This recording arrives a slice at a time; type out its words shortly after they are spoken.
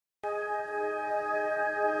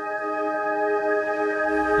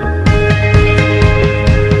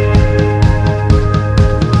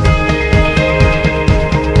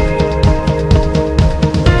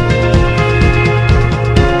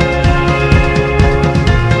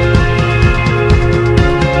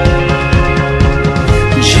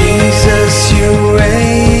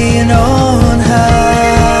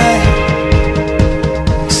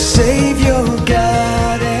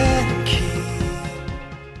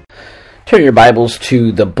Turn your Bibles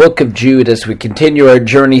to the book of Jude as we continue our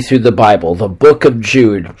journey through the Bible, the book of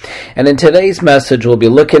Jude. And in today's message, we'll be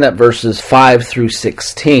looking at verses 5 through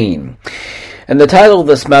 16. And the title of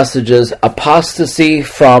this message is Apostasy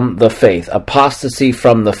from the Faith. Apostasy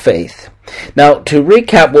from the Faith. Now, to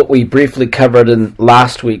recap what we briefly covered in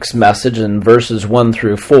last week's message in verses 1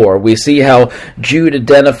 through 4, we see how Jude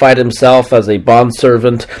identified himself as a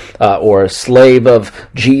bondservant or a slave of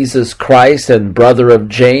Jesus Christ and brother of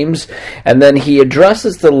James, and then he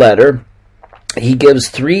addresses the letter. He gives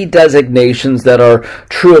three designations that are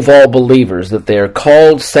true of all believers, that they are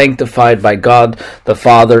called, sanctified by God the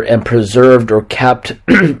Father, and preserved or kept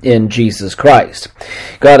in Jesus Christ.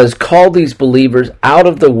 God has called these believers out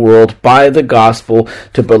of the world by the gospel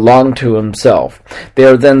to belong to himself. They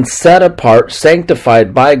are then set apart,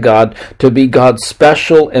 sanctified by God to be God's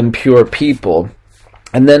special and pure people.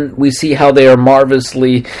 And then we see how they are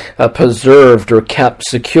marvelously preserved or kept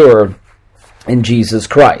secure in Jesus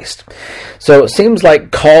Christ. So it seems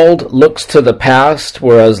like called looks to the past,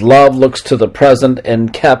 whereas love looks to the present,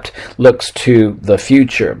 and kept looks to the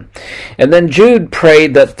future. And then Jude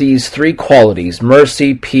prayed that these three qualities,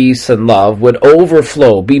 mercy, peace, and love, would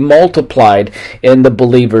overflow, be multiplied in the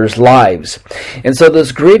believers' lives. And so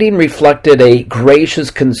this greeting reflected a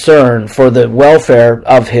gracious concern for the welfare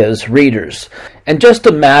of his readers. And just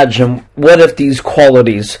imagine, what if these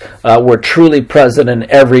qualities were truly present in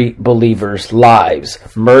every believer's lives?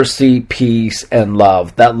 Mercy, peace, and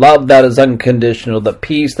love. That love that is unconditional, the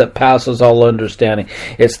peace that passes all understanding.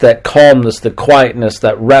 It's that calmness, the quietness,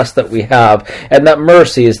 that rest that we have. And that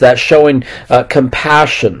mercy is that showing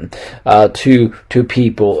compassion to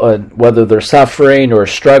people, whether they're suffering or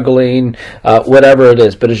struggling, whatever it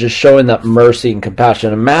is. But it's just showing that mercy and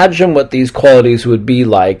compassion. Imagine what these qualities would be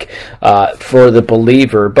like for the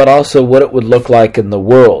believer, but also what it would look like in the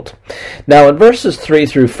world. Now, in verses 3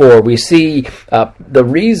 through 4, we see the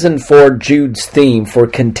reason for Jude's theme for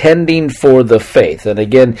contending for the faith. And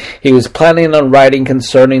again, he was planning on writing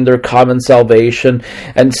concerning their common salvation.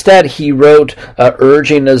 Instead, he wrote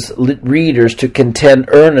urging his readers to contend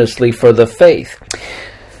earnestly for the faith.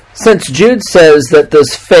 Since Jude says that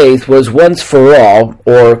this faith was once for all,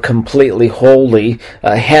 or completely wholly,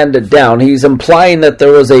 handed down, he's implying that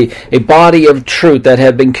there was a body of truth that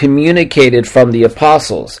had been communicated from the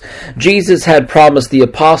apostles. Jesus had promised the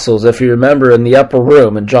apostles, if you remember in the upper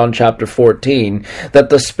room in John chapter 14, that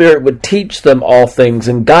the Spirit would teach them all things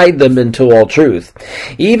and guide them into all truth.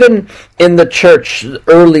 Even in the church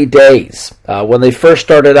early days, when they first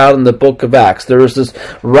started out in the book of Acts, there was this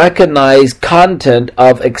recognized content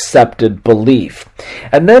of accepted belief.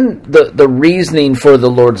 And then the reasoning for the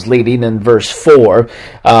Lord's leading in verse 4,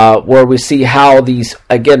 where we see how these,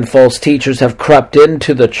 again, false teachers have crept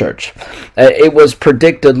into the church. It was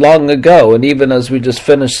predicted long ago, and even as we just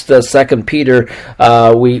finished 2 Peter,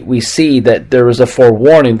 we see that there is a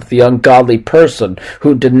forewarning that the ungodly person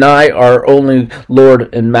who deny our only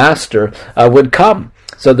Lord and Master would come.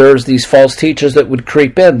 So there's these false teachers that would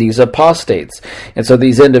creep in, these apostates. And so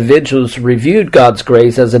these individuals reviewed God's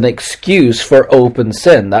grace as an excuse for open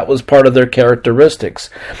sin. That was part of their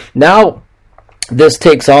characteristics. Now, this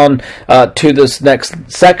takes on to this next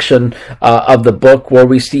section of the book, where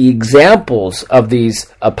we see examples of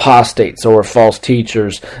these apostates or false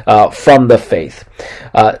teachers from the faith.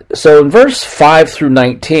 So in verse 5 through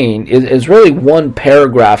 19 is really one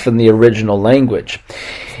paragraph in the original language.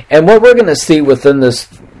 And what we're going to see within this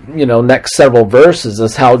next several verses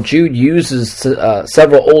is how Jude uses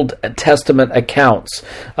several Old Testament accounts,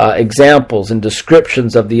 examples, and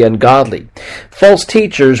descriptions of the ungodly. False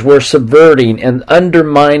teachers were subverting and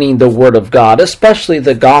undermining the Word of God, especially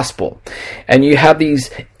the gospel. And you have these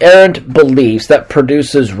errant beliefs that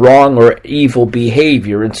produces wrong or evil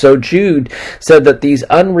behavior. And so Jude said that these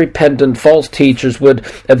unrepentant false teachers would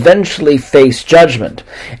eventually face judgment.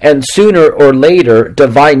 And sooner or later,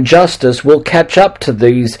 divine justice will catch up to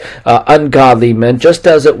these ungodly men, just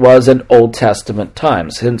as it was in Old Testament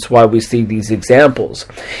times. Hence why we see these examples.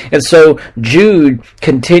 And so Jude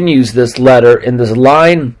continues this letter in this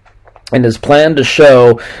line and his plan to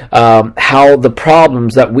show how the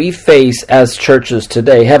problems that we face as churches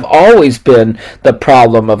today have always been the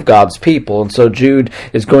problem of God's people. And so Jude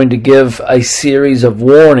is going to give a series of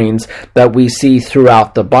warnings that we see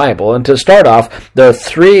throughout the Bible. And to start off, there are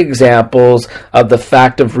three examples of the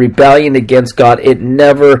fact of rebellion against God. It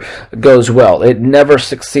never goes well. It never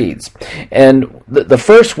succeeds. And the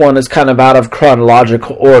first one is kind of out of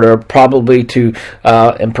chronological order, probably to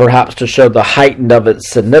and perhaps to show the heightened of its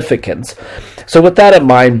significance. So with that in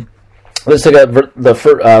mind, Let's look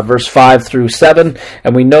at verse 5 through 7,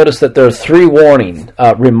 and we notice that there are three warning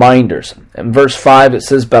reminders. In verse 5 it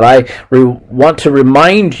says, "But I want to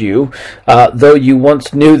remind you, though you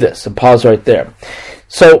once knew this." And pause right there.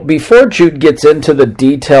 So before Jude gets into the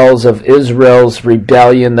details of Israel's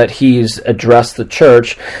rebellion that he's addressed the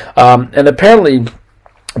church, and apparently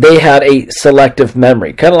they had a selective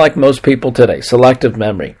memory, kind of like most people today, selective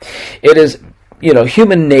memory. It is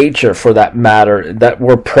human nature, for that matter, that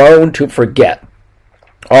we're prone to forget.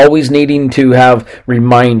 Always needing to have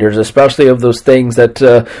reminders, especially of those things that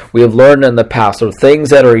we have learned in the past, or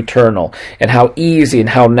things that are eternal, and how easy and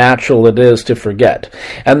how natural it is to forget.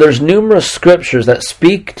 And there's numerous scriptures that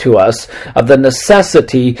speak to us of the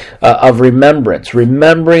necessity of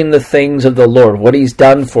remembering the things of the Lord, what He's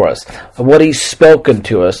done for us, what He's spoken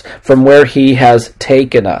to us, from where He has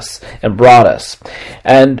taken us and brought us.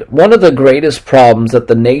 And one of the greatest problems that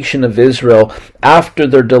the nation of Israel, after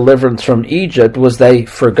their deliverance from Egypt, was they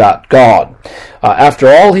forgot God. After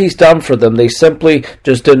all He's done for them, they simply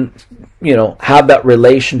just didn't have that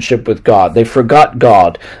relationship with God. They forgot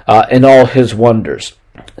God and all His wonders.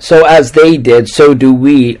 So as they did, so do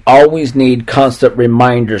we always need constant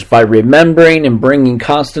reminders, by remembering and bringing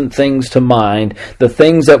constant things to mind, the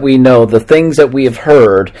things that we know, the things that we have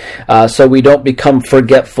heard, so we don't become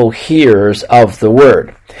forgetful hearers of the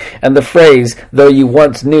Word. And the phrase, "though you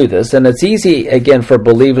once knew this," and it's easy, again, for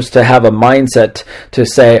believers to have a mindset to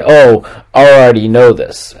say, "Oh, I already know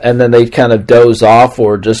this," and then they kind of doze off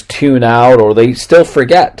or just tune out, or they still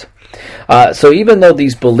forget. So even though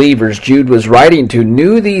these believers Jude was writing to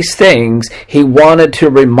knew these things, he wanted to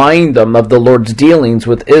remind them of the Lord's dealings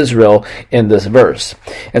with Israel in this verse.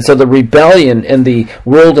 And so the rebellion in the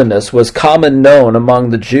wilderness was common known among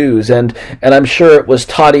the Jews, and I'm sure it was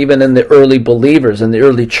taught even in the early believers, in the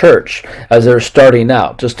early church, as they're starting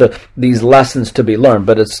out, just these lessons to be learned,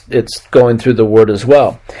 but it's going through the Word as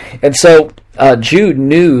well. And so Jude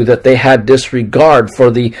knew that they had disregard for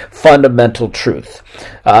the fundamental truth.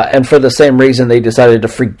 And for the same reason, they decided to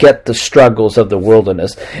forget the struggles of the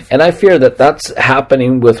wilderness. And I fear that that's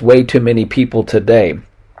happening with way too many people today.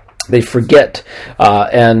 They forget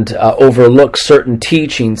and overlook certain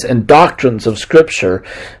teachings and doctrines of Scripture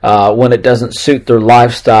when it doesn't suit their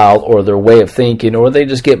lifestyle or their way of thinking, or they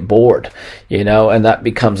just get bored, and that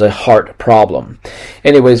becomes a heart problem.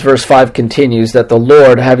 Anyways, verse 5 continues that the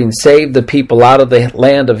Lord, having saved the people out of the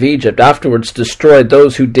land of Egypt, afterwards destroyed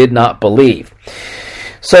those who did not believe.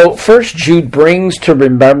 So first, Jude brings to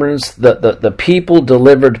remembrance the people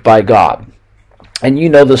delivered by God. And you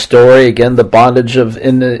know the story, again, the bondage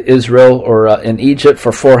in Israel, or in Egypt,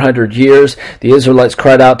 for 400 years. The Israelites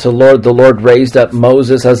cried out to the Lord. The Lord raised up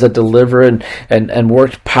Moses as a deliverer and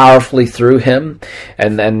worked powerfully through him.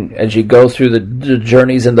 And then as you go through the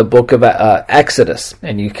journeys in the book of Exodus,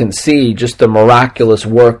 and you can see just the miraculous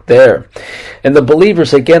work there. And the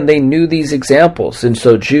believers, again, they knew these examples. And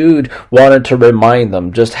so Jude wanted to remind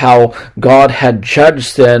them just how God had judged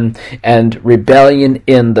sin and rebellion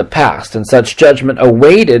in the past. And such judgment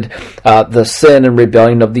awaited the sin and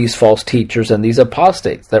rebellion of these false teachers and these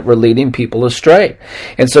apostates that were leading people astray.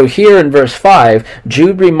 And so here in verse 5,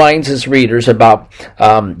 Jude reminds his readers about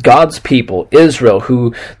God's people, Israel,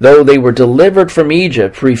 who, though they were delivered from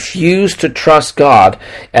Egypt, refused to trust God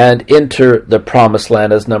and enter the promised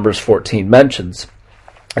land, as Numbers 14 mentions.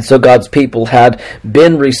 And so God's people had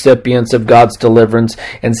been recipients of God's deliverance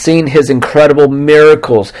and seen His incredible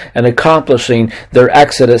miracles and accomplishing their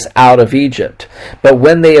exodus out of Egypt. But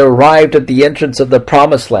when they arrived at the entrance of the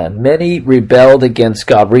promised land, many rebelled against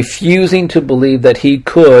God, refusing to believe that He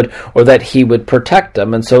could or that He would protect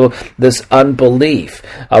them. And so this unbelief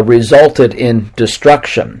resulted in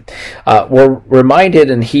destruction. We're reminded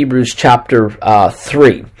in Hebrews chapter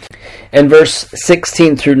 3. And verse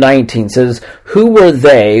 16 through 19 says, "Who were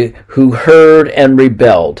they who heard and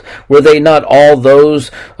rebelled? Were they not all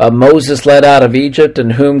those Moses led out of Egypt,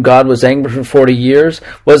 and whom God was angry for 40 years?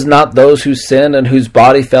 Was not those who sinned and whose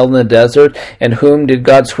body fell in the desert, and whom did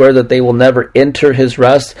God swear that they will never enter His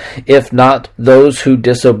rest, if not those who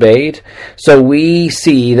disobeyed? So we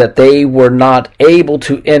see that they were not able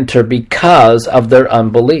to enter because of their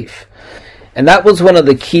unbelief." And that was one of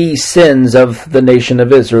the key sins of the nation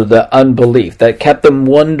of Israel, the unbelief, that kept them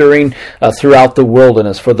wandering throughout the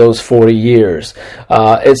wilderness for those 40 years.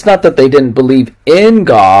 It's not that they didn't believe in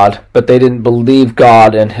God, but they didn't believe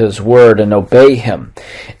God and His Word and obey Him.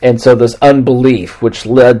 And so this unbelief, which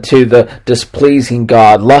led to the displeasing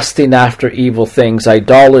God, lusting after evil things,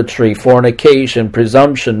 idolatry, fornication,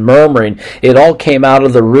 presumption, murmuring, it all came out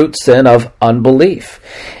of the root sin of unbelief.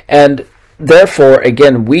 And therefore,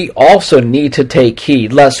 again, we also need to take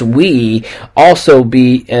heed, lest we also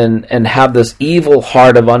be and have this evil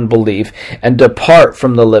heart of unbelief and depart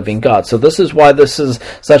from the living God. So this is why this is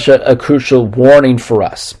such a crucial warning for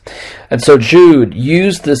us. And so Jude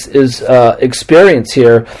used this experience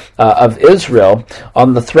here of Israel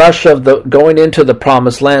on the threshold of going into the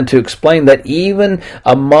promised land to explain that even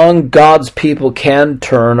among God's people can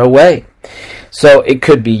turn away. So it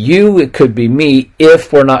could be you, it could be me,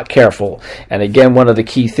 if we're not careful. And again, one of the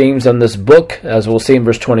key themes in this book, as we'll see in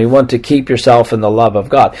verse 21, to keep yourself in the love of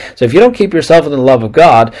God. So if you don't keep yourself in the love of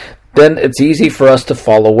God, then it's easy for us to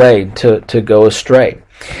fall away, to go astray.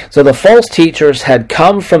 So the false teachers had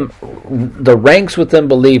come from the ranks within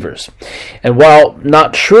believers. And while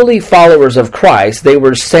not truly followers of Christ, they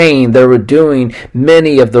were saying they were doing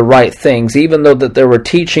many of the right things, even though that they were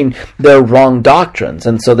teaching their wrong doctrines.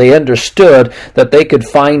 And so they understood that they could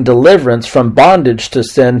find deliverance from bondage to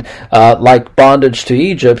sin, like bondage to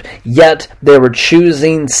Egypt, yet they were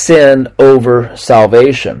choosing sin over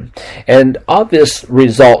salvation. And obvious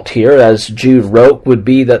result here, as Jude wrote, would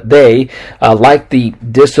be that they, like the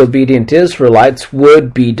disobedient Israelites,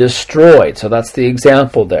 would be destroyed. So that's the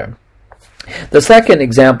example there. The second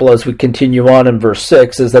example, as we continue on in verse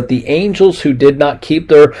 6, is that the angels who did not keep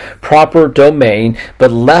their proper domain,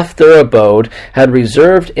 but left their abode, had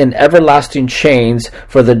reserved in everlasting chains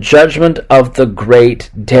for the judgment of the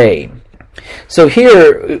great day. So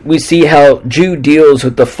here we see how Jude deals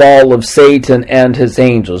with the fall of Satan and his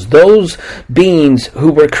angels, those beings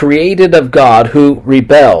who were created of God who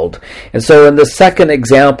rebelled. And so in the second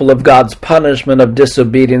example of God's punishment of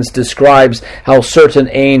disobedience describes how certain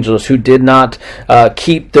angels who did not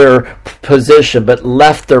keep their position but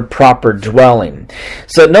left their proper dwelling.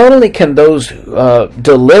 So not only can those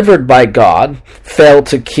delivered by God fail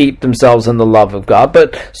to keep themselves in the love of God,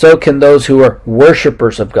 but so can those who are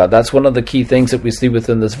worshipers of God. That's one of the key things that we see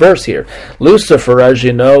within this verse here. Lucifer, as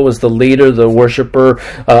you know, was the leader, the worshiper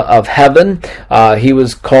of heaven. He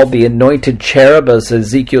was called the anointed cherub, as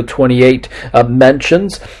Ezekiel 28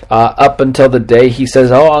 mentions, up until the day he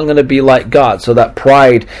says, oh, I'm going to be like God. So that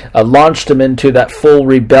pride launched him into that full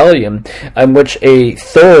rebellion, in which a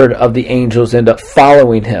third of the angels end up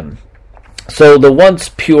following him. So the once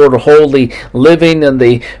pure, holy, living in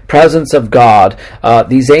the presence of God,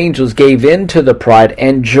 these angels gave in to the pride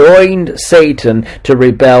and joined Satan to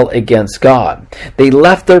rebel against God. They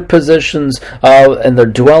left their positions and their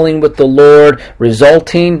dwelling with the Lord,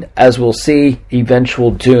 resulting, as we'll see,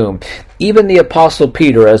 eventual doom. Even the Apostle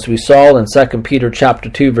Peter, as we saw in 2 Peter chapter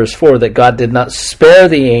 2, verse 4, that God did not spare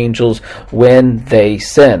the angels when they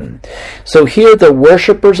sinned. So here the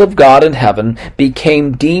worshipers of God in heaven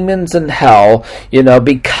became demons in hell,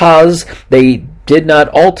 because they did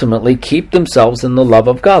not ultimately keep themselves in the love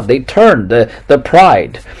of God. They turned the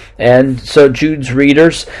pride. And so Jude's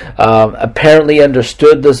readers apparently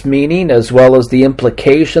understood this meaning, as well as the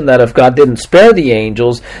implication that if God didn't spare the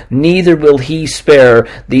angels, neither will he spare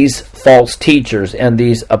these false teachers and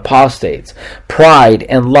these apostates. Pride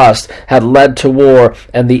and lust had led to war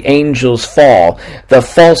and the angels' fall. The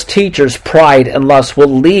false teachers' pride and lust will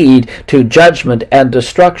lead to judgment and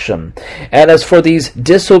destruction. And as for these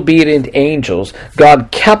disobedient angels,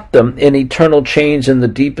 God kept them in eternal chains in the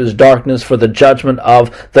deepest darkness for the judgment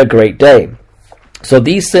of the great day. So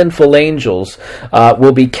these sinful angels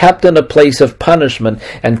will be kept in a place of punishment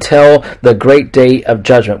until the great day of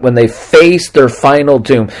judgment, when they face their final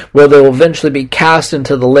doom, where they will eventually be cast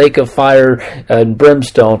into the lake of fire and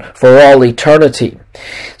brimstone for all eternity.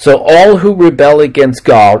 So all who rebel against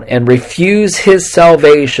God and refuse his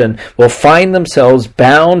salvation will find themselves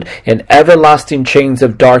bound in everlasting chains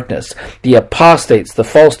of darkness. The apostates, the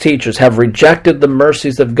false teachers, have rejected the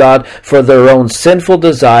mercies of God for their own sinful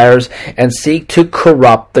desires and seek to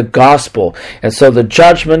corrupt the gospel. And so the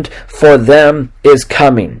judgment for them is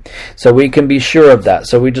coming. So we can be sure of that.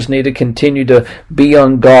 So we just need to continue to be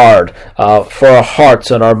on guard for our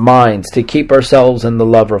hearts and our minds, to keep ourselves in the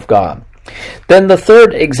love of God. Then the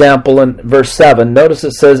third example in verse 7, notice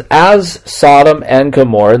it says, as Sodom and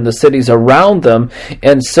Gomorrah and the cities around them,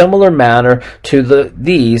 in similar manner to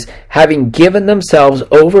these, having given themselves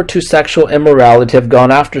over to sexual immorality, have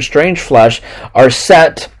gone after strange flesh, are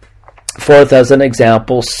set forth as an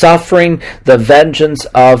example, suffering the vengeance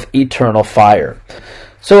of eternal fire.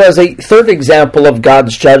 So as a third example of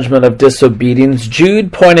God's judgment of disobedience,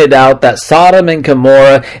 Jude pointed out that Sodom and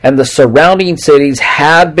Gomorrah and the surrounding cities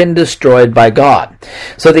had been destroyed by God.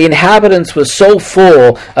 So the inhabitants were so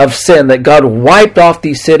full of sin that God wiped off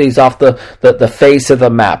these cities off the face of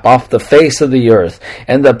the map, off the face of the earth.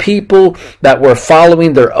 And the people that were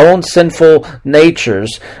following their own sinful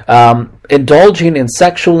natures indulging in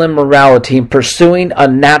sexual immorality and pursuing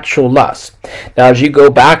unnatural lust. Now, as you go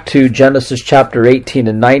back to Genesis chapter 18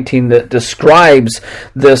 and 19, that describes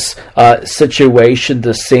this situation,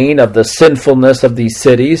 the scene of the sinfulness of these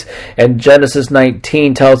cities. And Genesis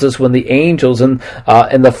 19 tells us when the angels in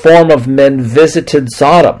the form of men visited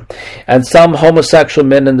Sodom. And some homosexual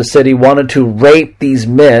men in the city wanted to rape these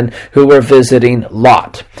men who were visiting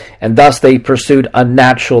Lot. And thus they pursued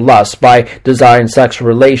unnatural lust by desiring sexual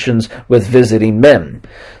relations with visiting men.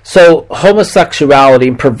 So homosexuality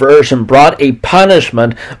and perversion brought a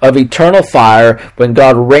punishment of eternal fire when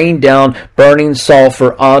God rained down burning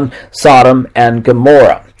sulfur on Sodom and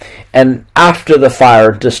Gomorrah. And after the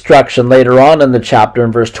fire destruction, later on in the chapter,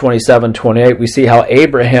 in verse 27-28, we see how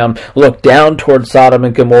Abraham looked down toward Sodom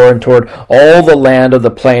and Gomorrah and toward all the land of the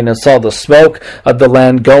plain and saw the smoke of the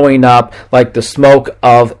land going up like the smoke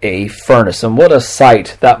of a furnace. And what a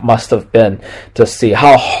sight that must have been to see.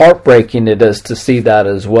 How heartbreaking it is to see that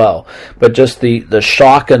as well. But just the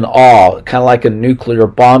shock and awe, kind of like a nuclear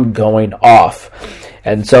bomb going off.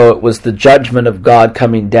 And so it was the judgment of God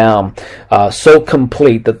coming down so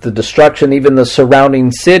complete that the destruction, even the surrounding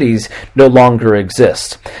cities, no longer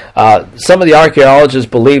exist. Some of the archaeologists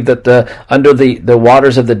believe that under the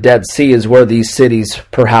waters of the Dead Sea is where these cities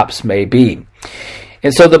perhaps may be.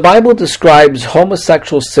 And so the Bible describes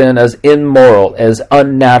homosexual sin as immoral, as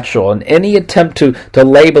unnatural, and any attempt to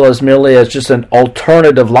label as merely as just an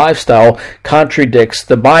alternative lifestyle contradicts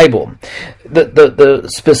the Bible. The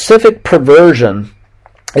specific perversion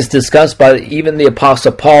is discussed by even the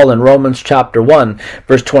Apostle Paul in Romans chapter 1,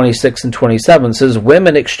 verse 26 and 27. It says,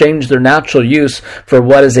 women exchange their natural use for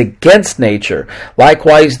what is against nature.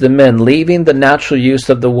 Likewise, the men, leaving the natural use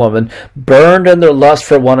of the woman, burned in their lust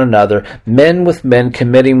for one another, men with men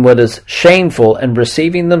committing what is shameful and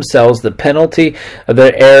receiving themselves the penalty of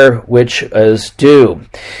their error which is due.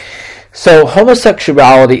 So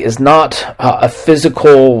homosexuality is not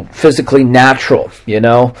physically natural,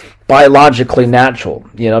 biologically natural,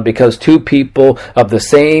 because two people of the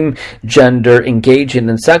same gender engaging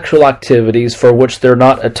in sexual activities for which they're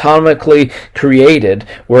not atomically created,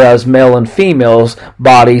 whereas male and female's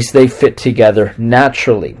bodies, they fit together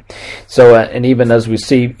naturally. So, and even as we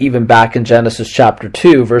see, even back in Genesis chapter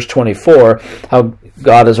 2, verse 24, how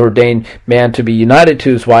God has ordained man to be united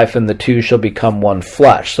to his wife, and the two shall become one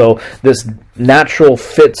flesh. So this natural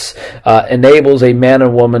fits enables a man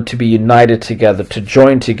and woman to be united together, to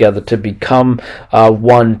join together, to become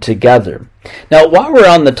one together. Now, while we're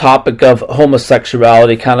on the topic of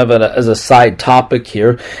homosexuality, kind of as a side topic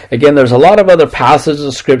here, again, there's a lot of other passages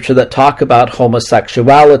of Scripture that talk about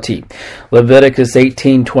homosexuality. Leviticus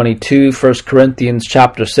 18:22, 1 Corinthians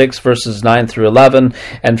chapter 6, verses 9 through 11,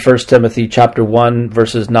 and 1 Timothy chapter 1,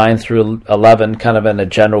 verses 9 through 11, kind of in a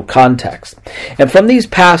general context. And from these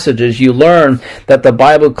passages, you learn that the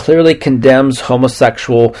Bible clearly condemns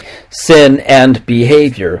homosexual sin and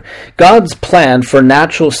behavior. God's plan for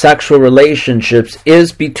natural sexual relationships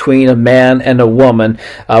is between a man and a woman,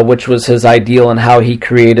 which was his ideal and how he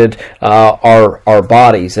created our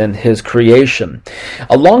bodies and his creation.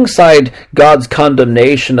 Alongside God's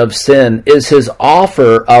condemnation of sin is his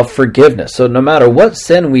offer of forgiveness. So no matter what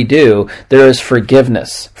sin we do, there is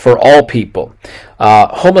forgiveness for all people.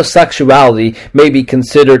 Homosexuality may be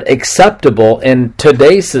considered acceptable in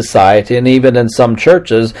today's society and even in some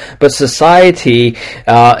churches, but society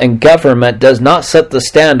and government does not set the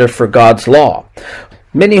standard for God's law.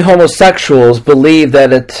 Many homosexuals believe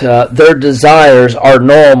that their desires are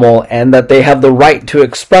normal and that they have the right to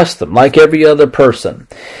express them like every other person.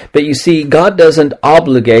 But you see, God doesn't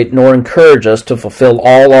obligate nor encourage us to fulfill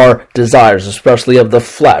all our desires, especially of the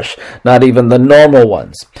flesh, not even the normal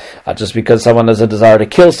ones. Just because someone has a desire to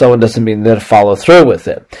kill someone doesn't mean they'll follow through with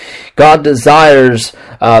it. God desires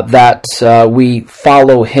that we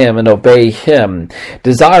follow Him and obey Him.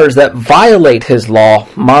 Desires that violate His law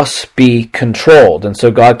must be controlled. And so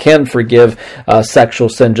God can forgive sexual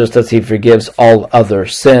sin just as He forgives all other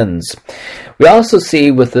sins. We also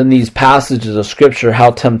see within these passages of Scripture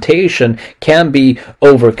how temptation can be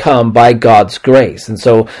overcome by God's grace. And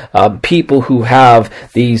so people who have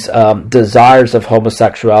these desires of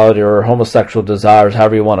homosexuality or homosexual desires,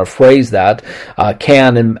 however you want to phrase that,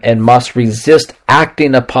 can and must resist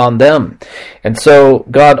acting upon them. And so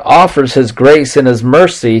God offers His grace and His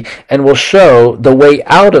mercy and will show the way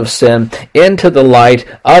out of sin into the light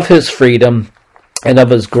of His freedom and of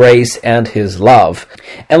his grace and his love.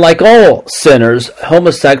 And like all sinners,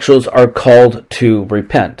 homosexuals are called to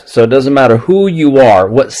repent. So it doesn't matter who you are,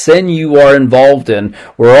 what sin you are involved in,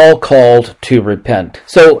 we're all called to repent.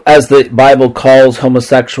 So as the Bible calls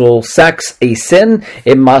homosexual sex a sin,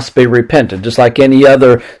 it must be repented, just like any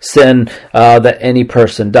other sin that any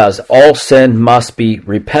person does. All sin must be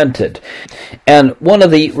repented. And one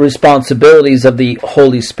of the responsibilities of the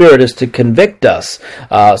Holy Spirit is to convict us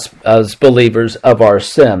as believers of our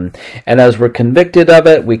sin. And as we're convicted of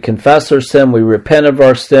it, we confess our sin, we repent of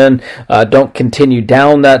our sin, don't continue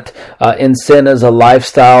down that in sin as a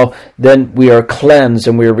lifestyle, then we are cleansed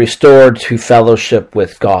and we are restored to fellowship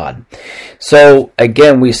with God. So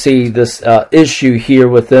again, we see this issue here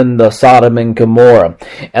within the Sodom and Gomorrah.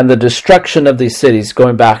 And the destruction of these cities,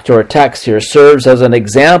 going back to our text here, serves as an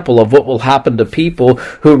example of what will happen to people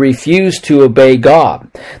who refuse to obey God.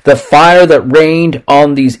 The fire that rained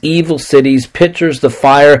on these evil cities pictures the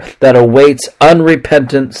fire that awaits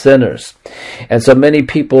unrepentant sinners. And so many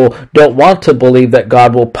people don't want to believe that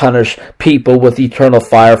God will punish people with eternal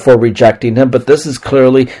fire for rejecting him, but this is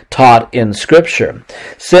clearly taught in Scripture.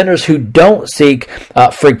 Sinners who don't seek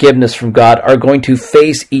forgiveness from God are going to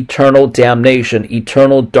face eternal damnation,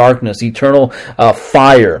 eternal darkness, eternal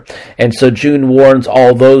fire. And so Jude warns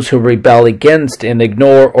all those who rebel against and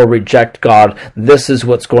ignore or reject God, this is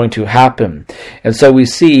what's going to happen. And so we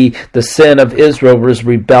see the sin of Israel was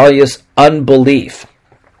rebellious unbelief,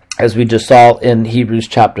 as we just saw in Hebrews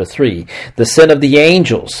chapter 3. The sin of the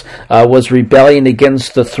angels was rebellion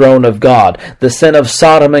against the throne of God. The sin of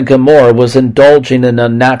Sodom and Gomorrah was indulging in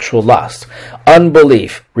unnatural lust.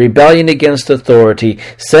 Unbelief, rebellion against authority,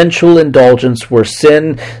 sensual indulgence were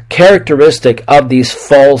sin characteristic of these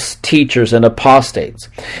false teachers and apostates.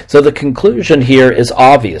 So the conclusion here is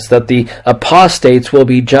obvious, that the apostates will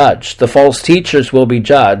be judged. The false teachers will be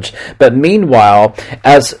judged. But meanwhile,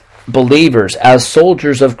 as believers, as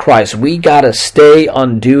soldiers of Christ, we got to stay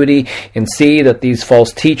on duty and see that these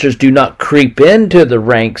false teachers do not creep into the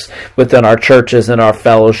ranks within our churches and our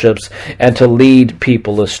fellowships and to lead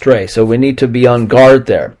people astray. So we need to be on guard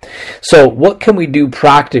there. So what can we do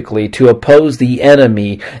practically to oppose the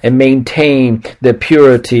enemy and maintain the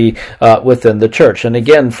purity within the church? And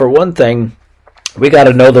again, for one thing, we got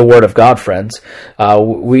to know the Word of God, friends.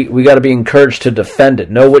 We got to be encouraged to defend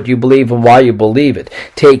it. Know what you believe and why you believe it.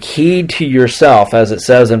 Take heed to yourself, as it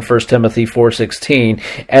says in 1 Timothy 4:16,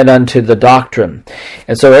 and unto the doctrine.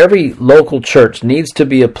 And so every local church needs to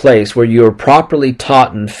be a place where you are properly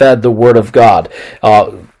taught and fed the Word of God.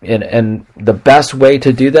 And the best way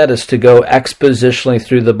to do that is to go expositionally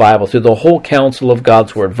through the Bible, through the whole counsel of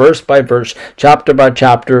God's Word, verse by verse, chapter by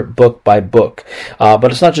chapter, book by book. But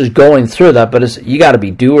it's not just going through that, but you got to be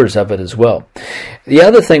doers of it as well. The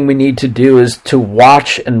other thing we need to do is to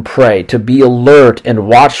watch and pray, to be alert and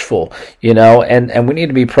watchful, and we need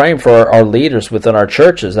to be praying for our leaders within our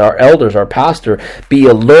churches, our elders, our pastor. Be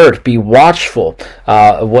alert, be watchful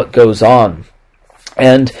of what goes on.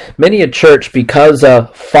 And many a church, because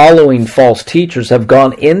following false teachers, have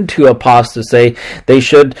gone into apostasy. They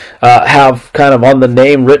should have kind of on the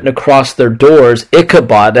name written across their doors,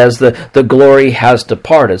 Ichabod, as the glory has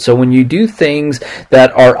departed. So when you do things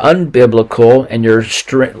that are unbiblical and you're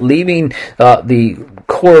leaving the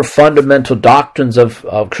core fundamental doctrines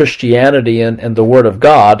of Christianity and the Word of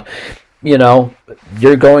God,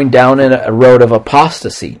 you're going down in a road of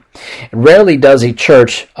apostasy. Rarely does a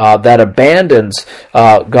church that abandons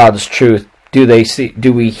God's truth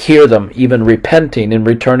do we hear them even repenting and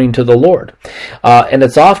returning to the Lord. And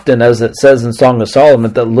it's often, as it says in Song of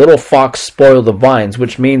Solomon, that little fox spoil the vines,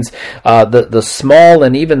 which means the small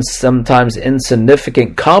and even sometimes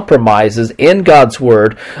insignificant compromises in God's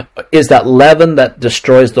Word is that leaven that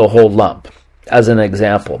destroys the whole lump, as an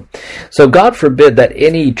example. So God forbid that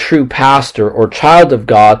any true pastor or child of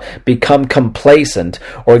God become complacent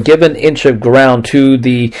or give an inch of ground to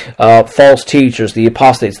the false teachers, the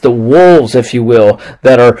apostates, the wolves, if you will,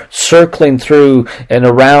 that are circling through and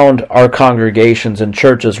around our congregations and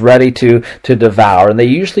churches ready to devour. And they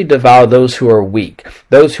usually devour those who are weak,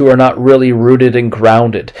 those who are not really rooted and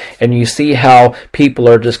grounded. And you see how people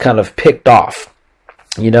are just kind of picked off,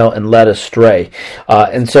 and led astray.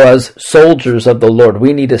 And so as soldiers of the Lord,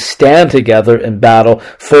 we need to stand together in battle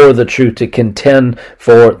for the truth, to contend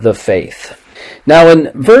for the faith. Now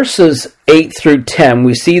in verses 8 through 10,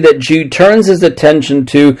 we see that Jude turns his attention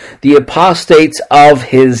to the apostates of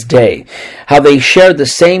his day, how they share the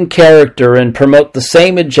same character and promote the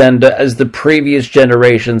same agenda as the previous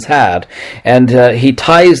generations had. And he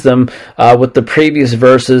ties them with the previous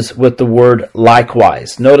verses with the word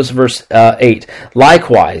likewise. Notice verse 8,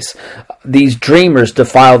 likewise. these dreamers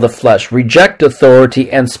defile the flesh, reject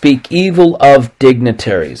authority, and speak evil of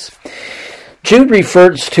dignitaries. Jude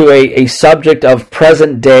refers to a subject of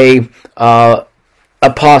present-day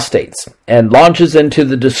apostates and launches into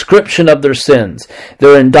the description of their sins,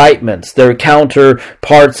 their indictments, their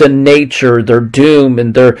counterparts in nature, their doom,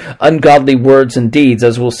 and their ungodly words and deeds,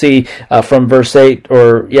 as we'll see from verse 8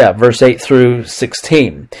 through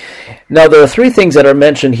 16. Now, there are three things that are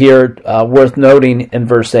mentioned here worth noting in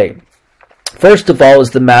verse 8. First of all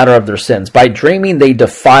is the matter of their sins. By dreaming, they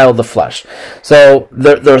defile the flesh. So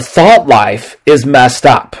their thought life is messed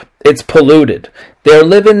up. It's polluted. They're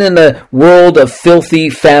living in a world of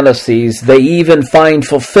filthy fantasies. They even find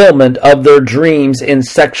fulfillment of their dreams in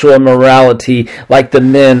sexual immorality like the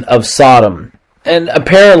men of Sodom. And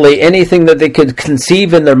apparently anything that they could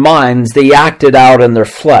conceive in their minds, they acted out in their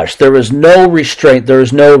flesh. There was no restraint. There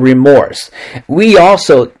was no remorse. We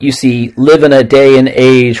also, you see, live in a day and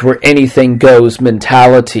age where anything goes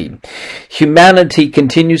mentality. Humanity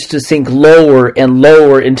continues to sink lower and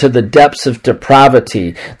lower into the depths of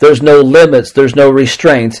depravity. There's no limits. There's no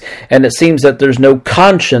restraints. And it seems that there's no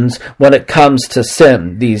conscience when it comes to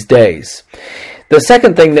sin these days. The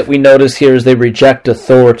second thing that we notice here is they reject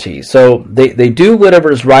authority. So they do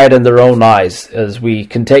whatever is right in their own eyes, as we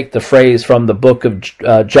can take the phrase from the book of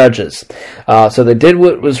Judges. So they did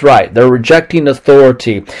what was right. They're rejecting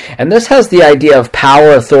authority. And this has the idea of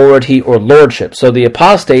power, authority, or lordship. So the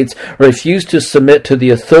apostates refuse to submit to the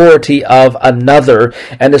authority of another,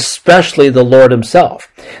 and especially the Lord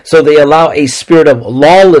himself. So they allow a spirit of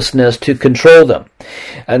lawlessness to control them.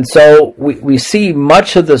 And so we see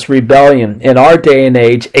much of this rebellion in our day and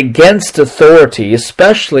age against authority,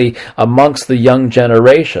 especially amongst the young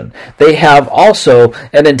generation. They have also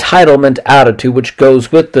an entitlement attitude which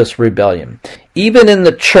goes with this rebellion. Even in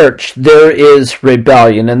the church, there is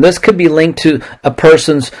rebellion, and this could be linked to a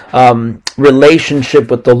person's relationship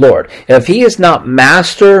with the Lord. If he is not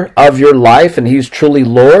master of your life and he's truly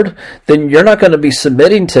Lord, then you're not going to be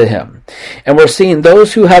submitting to him. And we're seeing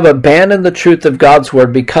those who have abandoned the truth of God's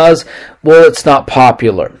word because, well, it's not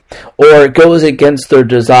popular, or it goes against their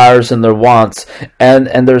desires and their wants, and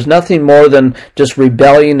there's nothing more than just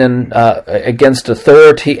rebellion and against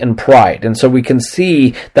authority and pride. And so we can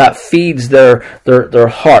see that feeds their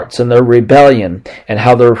hearts and their rebellion, and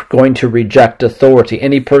how they're going to reject authority.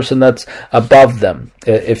 Any person that's above them,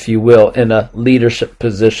 if you will, in a leadership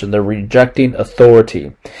position, they're rejecting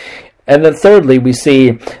authority. And then thirdly, we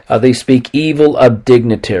see they speak evil of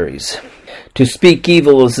dignitaries. To speak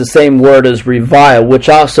evil is the same word as revile, which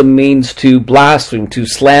also means to blaspheme, to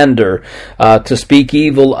slander, to speak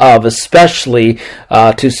evil of, especially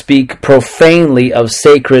to speak profanely of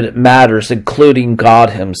sacred matters, including God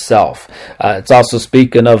himself. It's also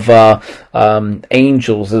speaking of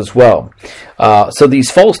angels as well. So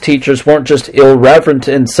these false teachers weren't just irreverent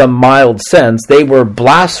in some mild sense, they were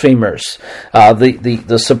blasphemers.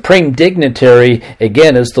 The supreme dignitary,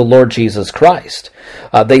 again, is the Lord Jesus Christ.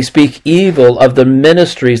 They speak evil of the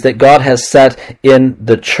ministries that God has set in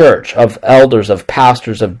the church, of elders, of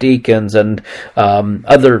pastors, of deacons, and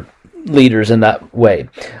other leaders in that way.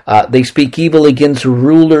 They speak evil against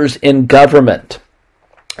rulers in government.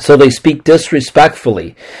 So they speak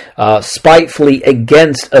disrespectfully, spitefully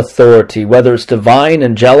against authority, whether it's divine,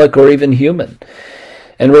 angelic, or even human.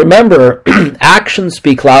 And remember, actions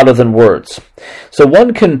speak louder than words. So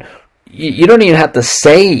you don't even have to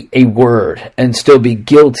say a word and still be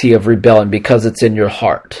guilty of rebellion because it's in your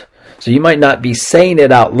heart. So you might not be saying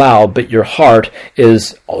it out loud, but your heart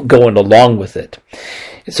is going along with it.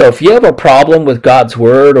 So if you have a problem with God's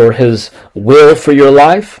word or his will for your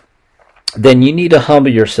life, then you need to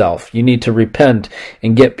humble yourself. You need to repent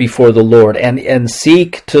and get before the Lord and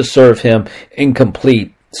seek to serve him in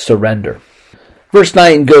complete surrender. Verse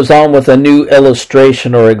 9 goes on with a new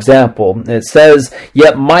illustration or example. It says,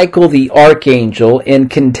 "Yet Michael the archangel, in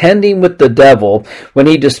contending with the devil, when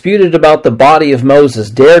he disputed about the body of Moses,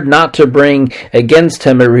 dared not to bring against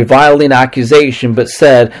him a reviling accusation, but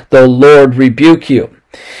said, 'The Lord rebuke you.'"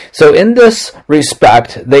 So in this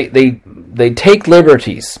respect, they take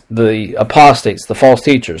liberties, the apostates, the false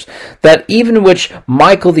teachers, that even which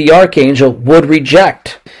Michael the archangel would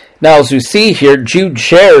reject. Now, as we see here, Jude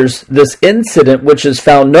shares this incident which is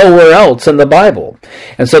found nowhere else in the Bible.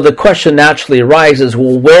 And so the question naturally arises,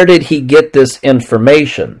 well, where did he get this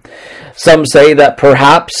information? Some say that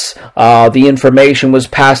perhaps the information was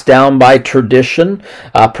passed down by tradition.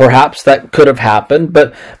 Perhaps that could have happened.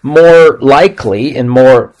 But more likely and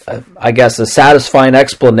more, a satisfying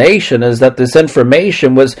explanation is that this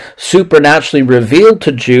information was supernaturally revealed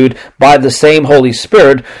to Jude by the same Holy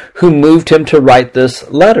Spirit who moved him to write this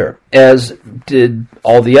letter. letter, as did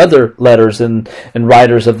all the other letters and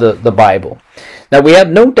writers of the Bible. Now, we have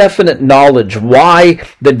no definite knowledge why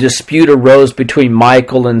the dispute arose between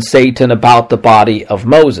Michael and Satan about the body of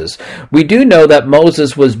Moses. We do know that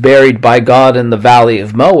Moses was buried by God in the valley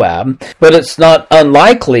of Moab, but it's not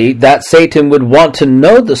unlikely that Satan would want to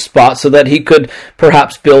know the spot so that he could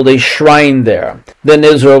perhaps build a shrine there. Then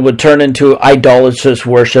Israel would turn into idolatrous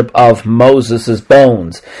worship of Moses'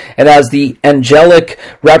 bones. And as the angelic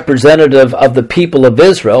representative of the people of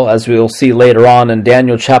Israel, as we will see later on in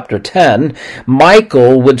Daniel chapter 10,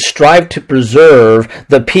 Michael would strive to preserve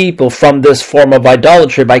the people from this form of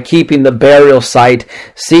idolatry by keeping the burial site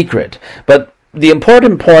secret. But the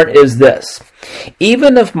important point is this.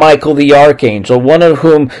 Even if Michael the archangel, one of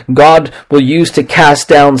whom God will use to cast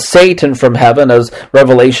down Satan from heaven, as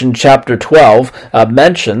Revelation chapter 12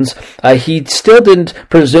 mentions, he still didn't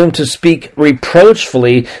presume to speak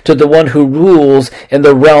reproachfully to the one who rules in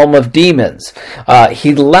the realm of demons.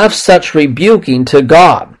 He left such rebuking to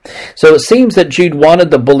God. So it seems that Jude wanted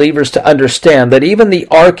the believers to understand that even the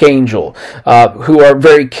archangel, who are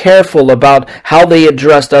very careful about how they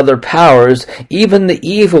addressed other powers, even the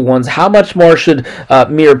evil ones, how much more should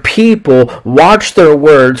mere people watch their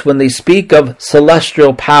words when they speak of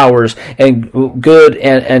celestial powers and good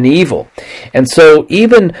and evil. And so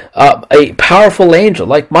even a powerful angel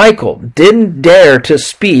like Michael didn't dare to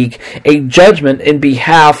speak a judgment in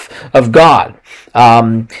behalf of God.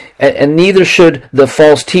 And neither should the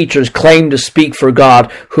false teachers claim to speak for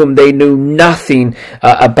God whom they knew nothing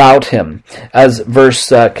about him. As verse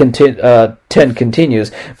 10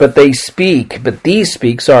 continues, but these speak,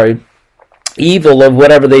 evil of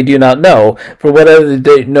whatever they do not know, for whatever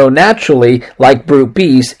they know naturally, like brute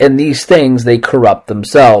beasts, in these things they corrupt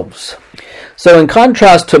themselves. So in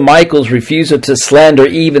contrast to Michael's refusal to slander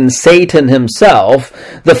even Satan himself,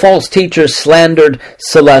 the false teachers slandered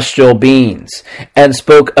celestial beings and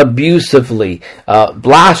spoke abusively,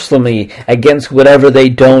 blasphemy against whatever they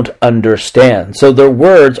don't understand. So their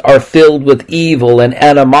words are filled with evil and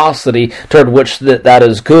animosity toward which that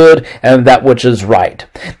is good and that which is right.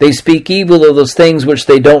 They speak evil of those things which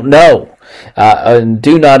they don't know. And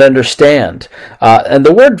do not understand. And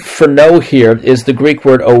the word for know here is the Greek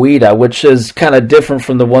word oida, which is kind of different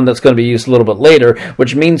from the one that's going to be used a little bit later,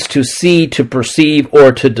 which means to see, to perceive,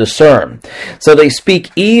 or to discern. So they speak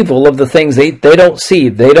evil of the things they don't see,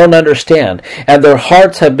 they don't understand, and their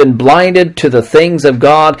hearts have been blinded to the things of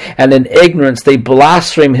God, and in ignorance they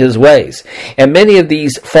blaspheme his ways. And many of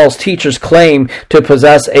these false teachers claim to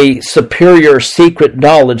possess a superior secret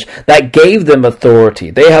knowledge that gave them authority.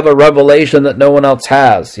 They have a revelation that no one else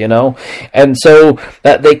has, and so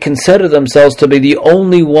that they consider themselves to be the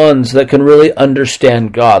only ones that can really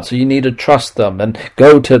understand God. So you need to trust them and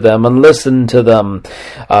go to them and listen to them,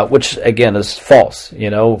 which again is false.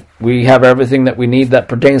 We have everything that we need that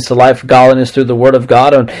pertains to life, godliness through the Word of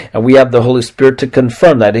God, and we have the Holy Spirit to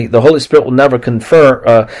confirm that. The Holy Spirit will never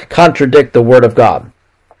contradict the Word of God.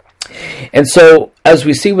 And so, as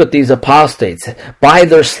we see with these apostates, by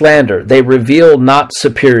their slander, they reveal not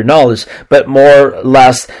superior knowledge, but more or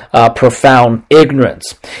less profound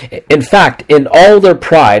ignorance. In fact, in all their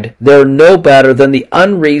pride, they're no better than the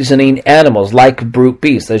unreasoning animals, like brute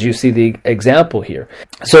beasts, as you see the example here.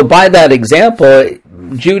 So by that example,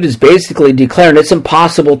 Jude is basically declaring it's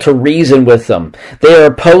impossible to reason with them. They are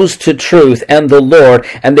opposed to truth and the Lord,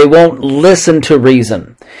 and they won't listen to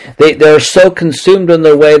reason. They're so consumed in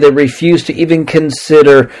their way, they refuse to even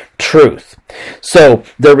consider truth. So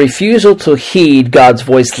their refusal to heed God's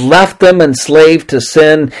voice left them enslaved to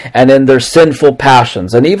sin and in their sinful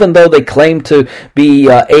passions. And even though they claim to be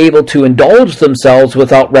able to indulge themselves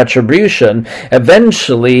without retribution,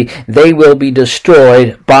 eventually they will be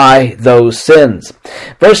destroyed by those sins.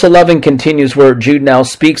 Verse 11 continues where Jude now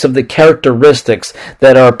speaks of the characteristics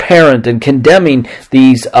that are apparent in condemning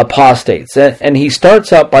these apostates. And he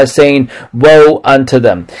starts out by saying, woe unto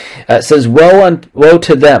them. It says, woe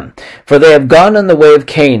to them, for they have gone in the way of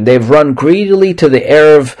Cain. They have run greedily to the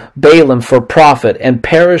heir of Balaam for profit, and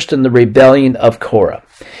perished in the rebellion of Korah.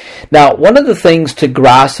 Now, one of the things to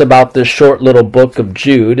grasp about this short little book of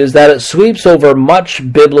Jude is that it sweeps over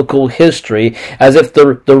much biblical history as if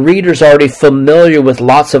the reader's already familiar with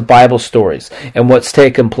lots of Bible stories and what's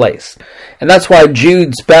taken place. And that's why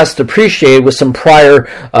Jude's best appreciated with some prior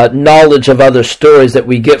knowledge of other stories that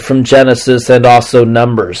we get from Genesis and also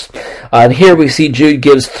Numbers. And here we see Jude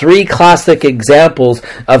gives 3 classic examples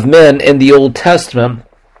of men in the Old Testament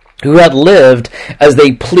who had lived as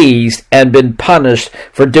they pleased and been punished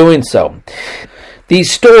for doing so.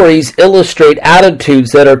 These stories illustrate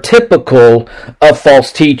attitudes that are typical of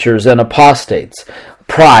false teachers and apostates.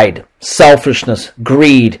 pride, selfishness,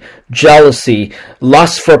 greed, jealousy,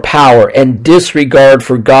 lust for power, and disregard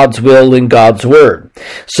for God's will and God's word.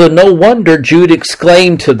 So no wonder Jude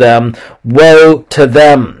exclaimed to them, "Woe to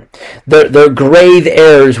them." Their grave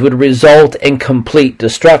errors would result in complete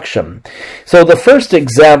destruction. So the first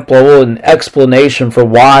example and explanation for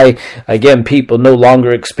why, again, people no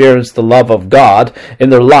longer experience the love of God in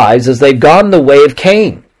their lives is they've gone the way of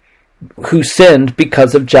Cain, who sinned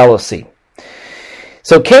because of jealousy.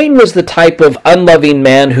 So Cain was the type of unloving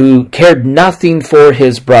man who cared nothing for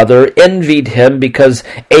his brother, envied him because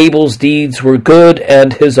Abel's deeds were good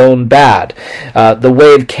and his own bad. The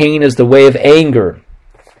way of Cain is the way of anger.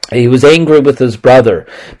 He was angry with his brother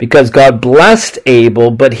because God blessed Abel,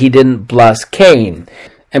 but he didn't bless Cain.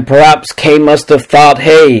 And perhaps Cain must have thought,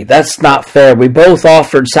 hey, that's not fair. We both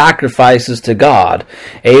offered sacrifices to God.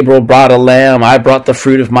 Abel brought a lamb. I brought the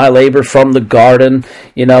fruit of my labor from the garden,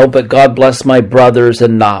 but God blessed my brothers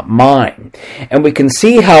and not mine. And we can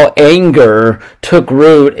see how anger took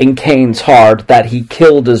root in Cain's heart, that he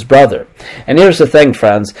killed his brother. And here's the thing,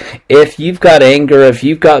 friends. If you've got anger, if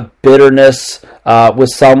you've got bitterness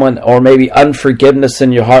with someone, or maybe unforgiveness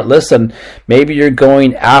in your heart, listen, maybe you're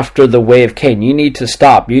going after the way of Cain. You need to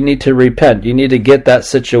stop. You need to repent. You need to get that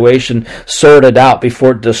situation sorted out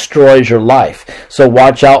before it destroys your life. So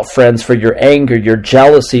watch out, friends, for your anger, your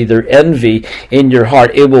jealousy, your envy in your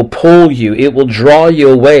heart. It will pull you. It will draw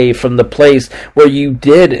you away from the place where you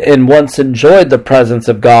did and once enjoyed the presence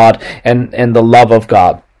of God and the love of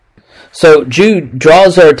God. So Jude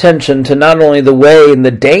draws our attention to not only the way and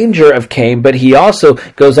the danger of Cain, but he also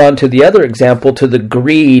goes on to the other example, to the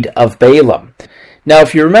greed of Balaam. Now,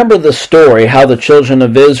 if you remember the story, how the children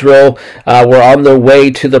of Israel were on their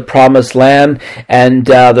way to the promised land, and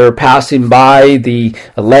they're passing by the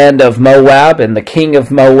land of Moab, and the king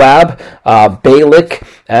of Moab, Balak,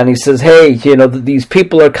 and he says, hey, these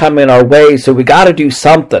people are coming our way, so we got to do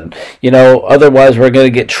something. Otherwise we're going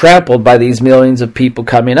to get trampled by these millions of people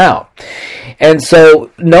coming out. And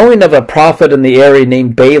so, knowing of a prophet in the area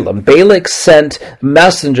named Balaam, Balak sent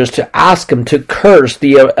messengers to ask him to curse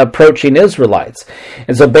the approaching Israelites.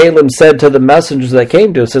 And so Balaam said to the messengers that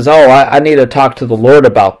came to him, says, I need to talk to the Lord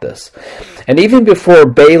about this. And even before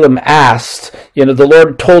Balaam asked, the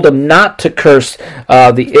Lord told him not to curse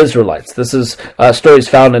the Israelites. This is stories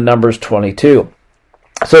found in Numbers 22.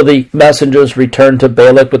 So the messengers returned to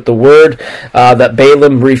Balak with the word that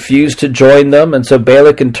Balaam refused to join them. And so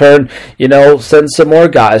Balak in turn, sends some more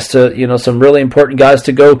guys to, some really important guys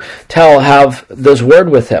to go have this word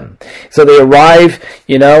with him. So they arrive,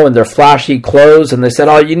 in their flashy clothes, and they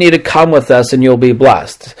said, you need to come with us and you'll be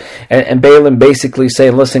blessed. And Balaam basically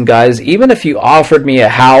saying, listen guys, even if you offered me a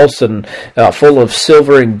house and full of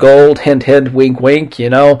silver and gold, hint, hint, wink, wink,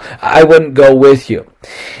 I wouldn't go with you.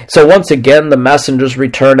 So once again, the messengers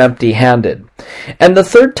returned empty-handed. And the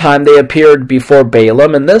third time they appeared before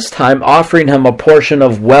Balaam, and this time offering him a portion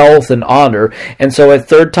of wealth and honor. And so a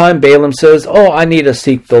third time Balaam says, I need to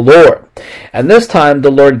seek the Lord. And this time the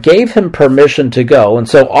Lord gave him permission to go. And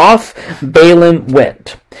so off Balaam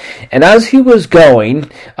went. And as he was going,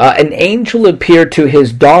 an angel appeared to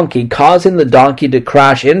his donkey, causing the donkey to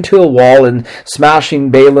crash into a wall and smashing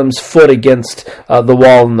Balaam's foot against the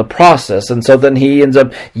wall in the process. And so then he ends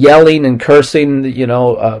up yelling and cursing,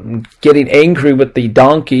 getting angry with the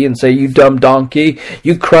donkey and say, you dumb donkey,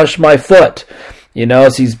 you crushed my foot,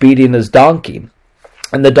 as he's beating his donkey.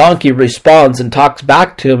 And the donkey responds and talks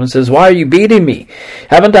back to him and says, why are you beating me?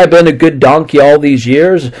 Haven't I been a good donkey all these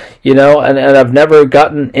years? And I've never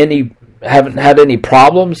haven't had any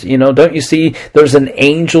problems. Don't you see there's an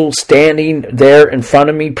angel standing there in front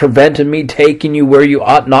of me, preventing me taking you where you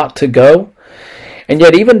ought not to go? And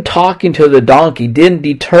yet even talking to the donkey didn't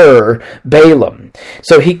deter Balaam.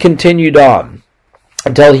 So he continued on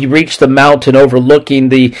until he reached the mountain overlooking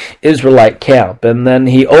the Israelite camp. And then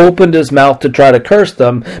he opened his mouth to try to curse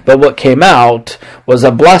them, but what came out was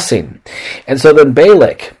a blessing. And so then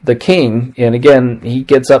Balak, the king, and again, he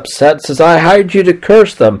gets upset, says, I hired you to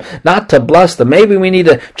curse them, not to bless them. Maybe we need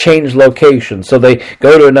to change location. So they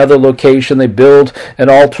go to another location, they build an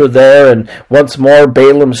altar there, and once more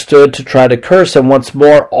Balaam stood to try to curse him. Once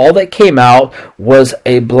more, all that came out was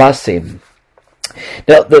a blessing.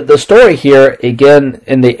 Now, the story here, again,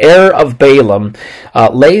 in the error of Balaam,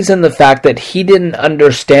 lays in the fact that he didn't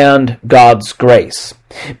understand God's grace.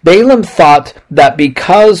 Balaam thought that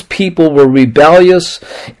because people were rebellious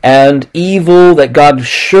and evil, that God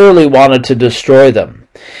surely wanted to destroy them.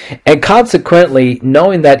 And consequently,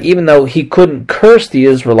 knowing that even though he couldn't curse the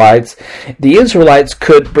Israelites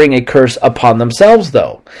could bring a curse upon themselves,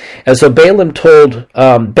 though. And so Balaam told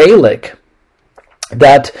Balak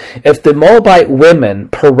that if the Moabite women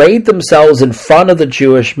parade themselves in front of the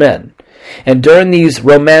Jewish men, and during these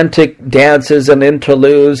romantic dances and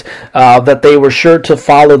interludes, that they were sure to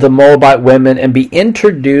follow the Moabite women and be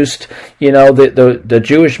introduced, the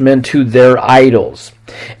Jewish men to their idols.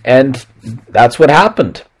 And that's what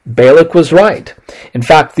happened. Balak was right. In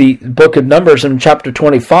fact, the book of Numbers in chapter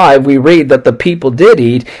 25, we read that the people did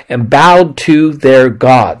eat and bowed to their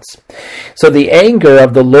gods. So the anger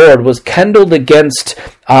of the Lord was kindled against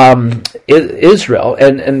Israel,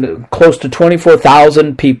 and close to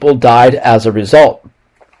 24,000 people died as a result.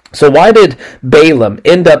 So why did Balaam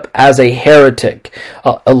end up as a heretic,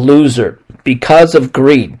 a loser? Because of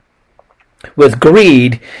greed. With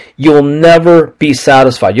greed, you'll never be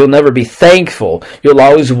satisfied. You'll never be thankful. You'll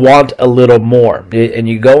always want a little more. And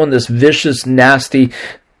you go in this vicious, nasty,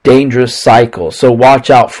 dangerous cycle. So watch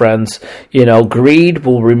out, friends. Greed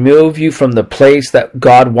will remove you from the place that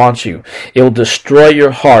God wants you. It will destroy your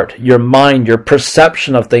heart, your mind, your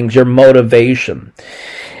perception of things, your motivation.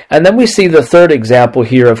 And then we see the third example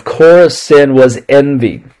here of Korah's sin was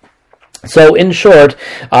envy. So in short,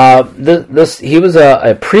 he was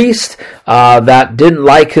a priest that didn't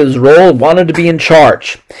like his role, wanted to be in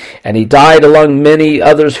charge. And he died along many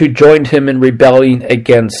others who joined him in rebelling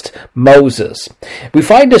against Moses. We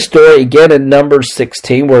find a story again in Numbers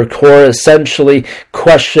 16 where Korah essentially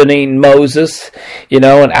questioning Moses, and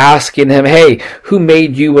asking him, hey, who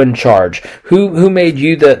made you in charge? Who made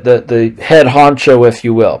you the head honcho, if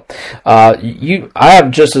you will? I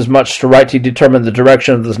have just as much to right to determine the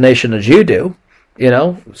direction of this nation as you do.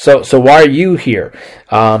 So why are you here?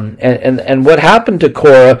 And what happened to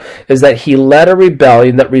Korah is that he led a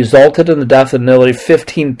rebellion that resulted in the death of nearly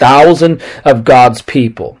 15,000 of God's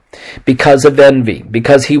people because of envy,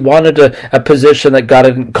 because he wanted a position that God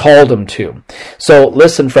hadn't called him to. So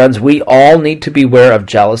listen, friends, we all need to beware of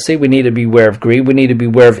jealousy. We need to beware of greed. We need to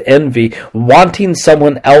beware of envy, wanting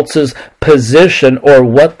someone else's position or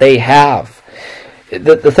what they have.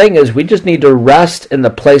 The thing is, we just need to rest in the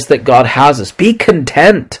place that God has us. Be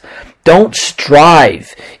content. Don't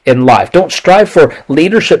strive in life. Don't strive for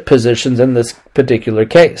leadership positions in this particular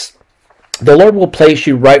case. The Lord will place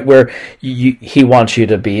you right where He wants you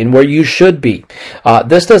to be and where you should be.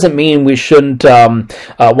 This doesn't mean we shouldn't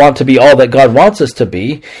want to be all that God wants us to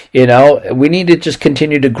be. We need to just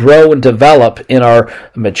continue to grow and develop in our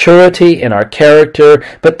maturity, in our character.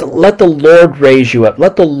 But let the Lord raise you up.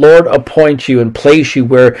 Let the Lord appoint you and place you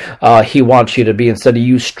where He wants you to be, instead of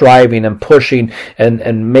you striving and pushing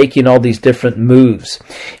and making all these different moves.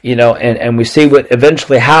 And we see what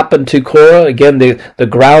eventually happened to Korah. Again, the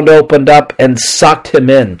ground opened up and sucked him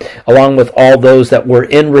in, along with all those that were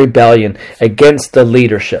in rebellion against the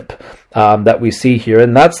leadership that we see here.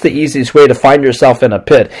 And that's the easiest way to find yourself in a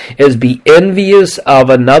pit, is be envious of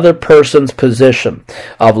another person's position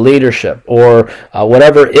of leadership, or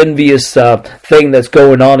whatever envious thing that's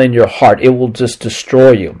going on in your heart. It will just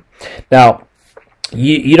destroy you. Now,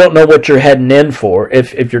 you don't know what you're heading in for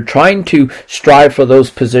if you're trying to strive for those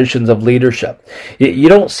positions of leadership. You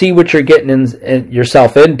don't see what you're getting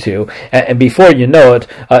yourself into, and before you know it,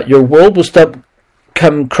 your world will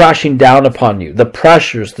come crashing down upon you. The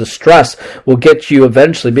pressures, the stress will get you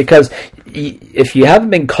eventually, because if you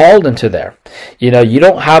haven't been called into there, you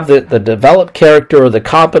don't have the developed character or the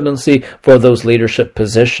competency for those leadership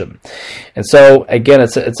positions. And so again,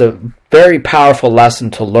 it's a very powerful lesson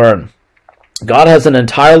to learn. God has an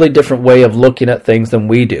entirely different way of looking at things than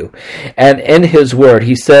we do. And in His Word,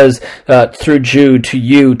 He says through Jude, to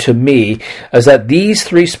you, to me, is that these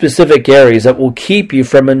three specific areas that will keep you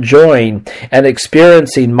from enjoying and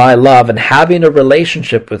experiencing my love and having a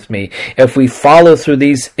relationship with me, if we follow through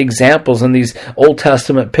these examples and these Old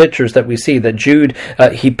Testament pictures that we see, that Jude,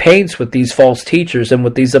 he paints with these false teachers and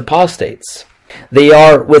with these apostates. They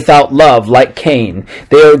are without love, like Cain.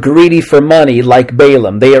 They are greedy for money, like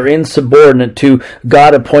Balaam. They are insubordinate to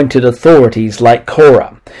God-appointed authorities, like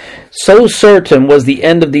Korah. So certain was the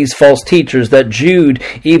end of these false teachers that Jude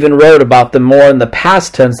even wrote about them more in the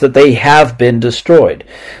past tense, that they have been destroyed.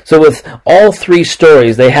 So with all three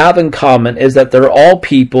stories, they have in common is that they're all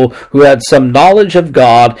people who had some knowledge of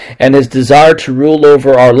God and His desire to rule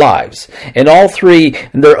over our lives. And all three,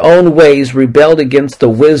 in their own ways, rebelled against the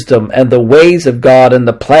wisdom and the ways of God and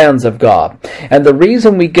the plans of God. And the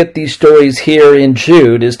reason we get these stories here in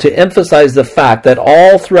Jude is to emphasize the fact that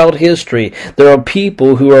all throughout history, there are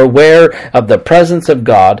people who are aware of the presence of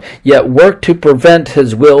God, yet work to prevent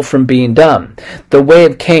his will from being done. The way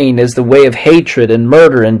of Cain is the way of hatred and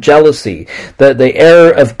murder and jealousy. The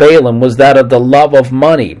error of Balaam was that of the love of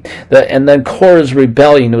money. And then Korah's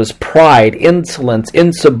rebellion was pride, insolence,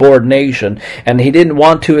 insubordination, and he didn't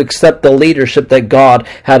want to accept the leadership that God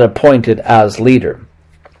had appointed as leader.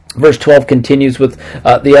 Verse 12 continues with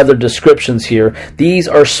the other descriptions here. These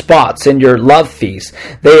are spots in your love feasts.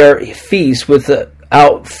 They are feasts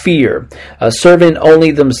without fear, serving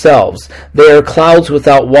only themselves. They are clouds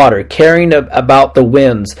without water, carrying about the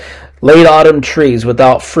winds, late autumn trees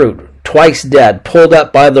without fruit, twice dead, pulled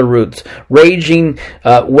up by the roots, raging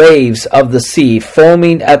waves of the sea,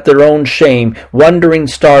 foaming at their own shame, wandering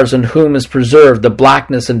stars in whom is preserved the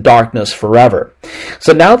blackness and darkness forever.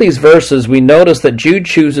 So now these verses, we notice that Jude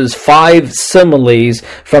chooses 5 similes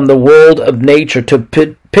from the world of nature to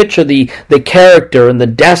picture the character and the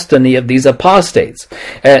destiny of these apostates.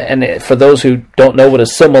 And for those who don't know what a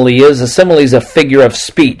simile is a figure of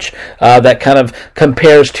speech that kind of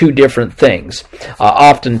compares 2 different things.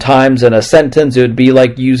 Oftentimes in a sentence it would be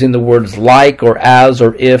like using the words like or as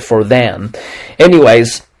or if or than.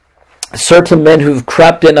 Anyways, certain men who've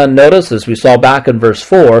crept in unnoticed, as we saw back in verse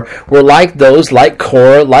 4, were like those, like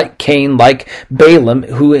Korah, like Cain, like Balaam,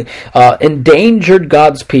 who endangered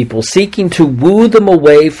God's people, seeking to woo them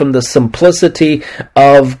away from the simplicity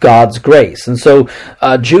of God's grace. And so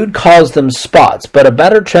Jude calls them spots, but a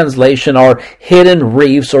better translation are hidden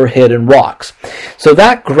reefs or hidden rocks. So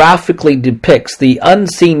that graphically depicts the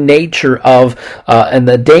unseen nature of and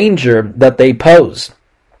the danger that they pose.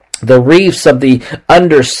 The reefs of the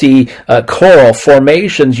undersea coral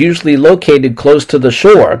formations usually located close to the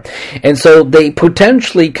shore, and so they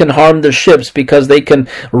potentially can harm the ships because they can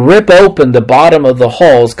rip open the bottom of the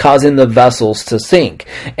hulls, causing the vessels to sink.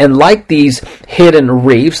 And like these hidden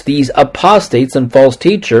reefs, these apostates and false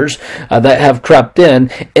teachers that have crept in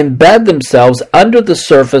embed themselves under the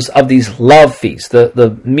surface of these love feasts,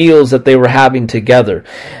 the meals that they were having together,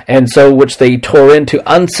 and so which they tore into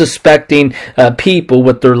unsuspecting people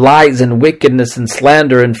with their lies and wickedness and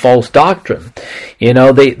slander and false doctrine. You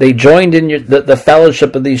know, they joined in the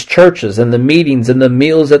fellowship of these churches and the meetings and the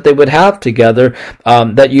meals that they would have together,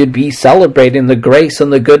 that you'd be celebrating the grace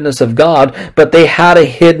and the goodness of God, but they had a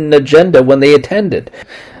hidden agenda when they attended.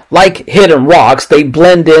 Like hidden rocks, they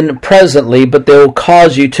blend in presently, but they will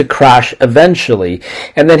cause you to crash eventually.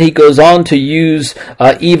 And then he goes on to use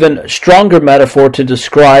even stronger metaphor to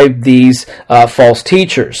describe these false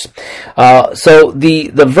teachers. So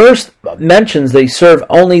the verse mentions they serve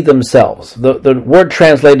only themselves. The word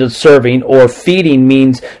translated serving or feeding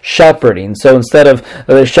means shepherding. So instead of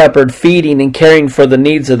the shepherd feeding and caring for the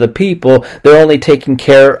needs of the people, they're only taking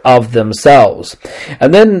care of themselves.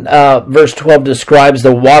 And then verse 12 describes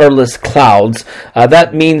the waterless clouds.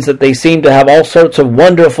 That means that they seem to have all sorts of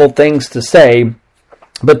wonderful things to say,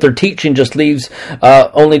 but their teaching just leaves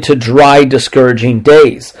only to dry, discouraging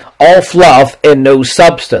days. All fluff and no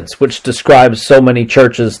substance, which describes so many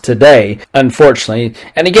churches today, unfortunately.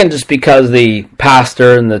 And again, just because the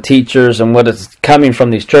pastor and the teachers and what is coming from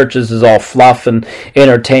these churches is all fluff and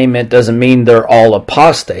entertainment doesn't mean they're all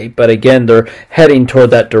apostate. But again, they're heading toward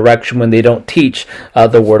that direction when they don't teach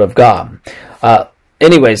the Word of God.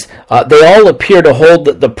 Anyways, they all appear to hold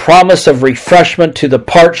the promise of refreshment to the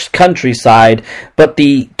parched countryside, but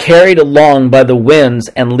be carried along by the winds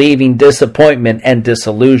and leaving disappointment and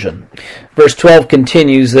disillusion. Verse 12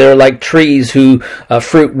 continues, they're like trees who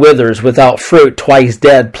fruit withers, without fruit, twice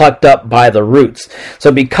dead, plucked up by the roots.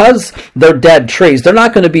 So because they're dead trees, they're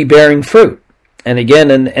not going to be bearing fruit. And again,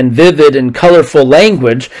 in vivid and colorful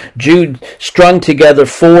language, Jude strung together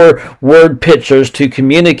 4 word pictures to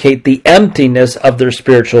communicate the emptiness of their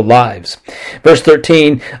spiritual lives. Verse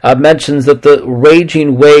 13 mentions that the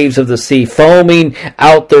raging waves of the sea, foaming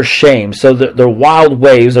out their shame. So they're wild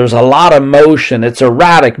waves. There's a lot of motion. It's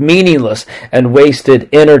erratic, meaningless, and wasted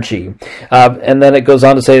energy. And then it goes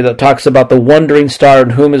on to say that it talks about the wandering star in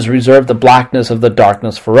whom is reserved the blackness of the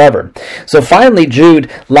darkness forever. So finally, Jude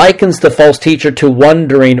likens the false teacher to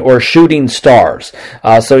wandering or shooting stars.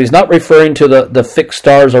 So he's not referring to the fixed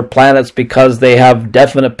stars or planets because they have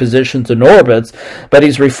definite positions and orbits, but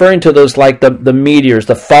he's referring to those like the meteors,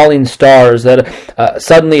 the falling stars that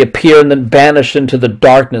suddenly appear and then vanish into the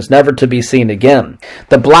darkness, never to be seen again.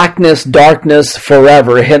 The blackness, darkness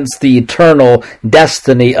forever, hence the eternal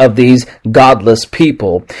destiny of these godless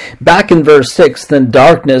people. Back in verse 6, then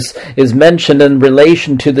darkness is mentioned in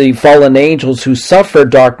relation to the fallen angels who suffer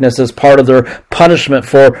darkness as part of their punishment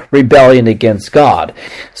for rebellion against God.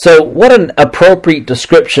 So what an appropriate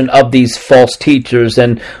description of these false teachers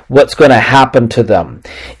and what's going to happen to them.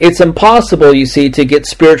 It's impossible, you see, to get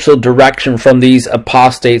spiritual direction from these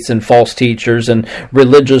apostates and false teachers and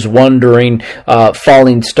religious wandering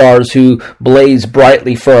falling stars who blaze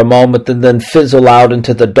brightly for a moment and then fizzle out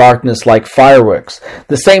into the darkness like fireworks.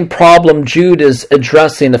 The same problem Jude is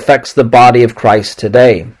addressing affects the body of Christ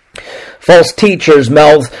today. False teachers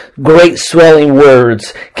mouth great swelling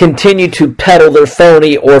words, continue to peddle their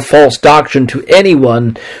phony or false doctrine to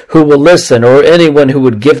anyone who will listen or anyone who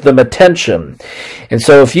would give them attention. And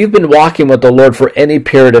so if you've been walking with the Lord for any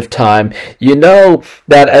period of time, you know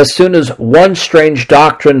that as soon as one strange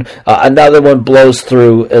doctrine, another one blows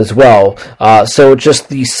through as well. So just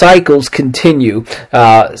these cycles continue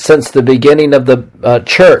since the beginning of the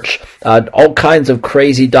church. All kinds of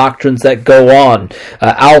crazy doctrines that go on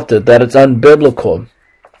out there, that it's unbiblical.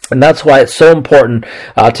 And that's why it's so important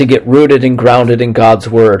to get rooted and grounded in God's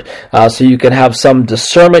Word, so you can have some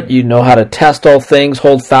discernment. You know how to test all things,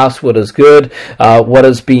 hold fast what is good, what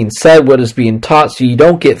is being said, what is being taught, so you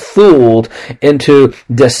don't get fooled into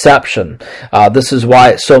deception. This is why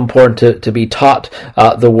it's so important to be taught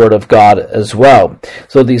the Word of God as well.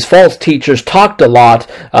 So these false teachers talked a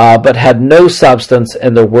lot, but had no substance,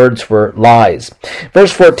 and their words were lies.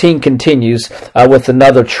 Verse 14 continues with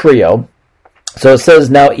another trio. So it says,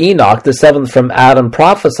 Now Enoch, the seventh from Adam,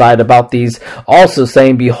 prophesied about these also,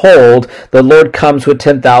 saying, Behold, the Lord comes with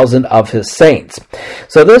 10,000 of his saints.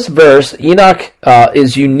 So this verse, Enoch,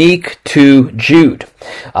 is unique to Jude.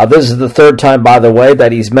 This is the third time, by the way,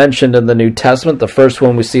 that he's mentioned in the New Testament. The first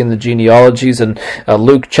one we see in the genealogies in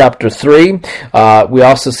Luke chapter 3. We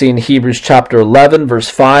also see in Hebrews chapter 11, verse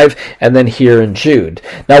 5, and then here in Jude.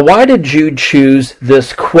 Now, why did Jude choose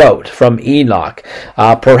this quote from Enoch?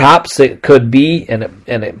 Perhaps it could be, and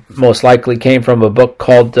it most likely came from a book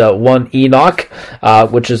called 1 Enoch,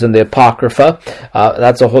 which is in the Apocrypha.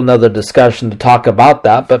 That's a whole nother discussion to talk about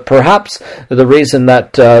that. But perhaps the reason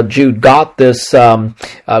that Jude got this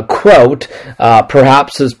quote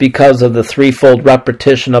perhaps is because of the threefold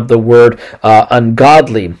repetition of the word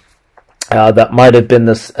ungodly. That might have been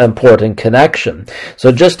this important connection.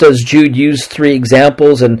 So just as Jude used three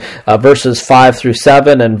examples in verses 5 through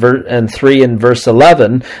 7 and 3 in verse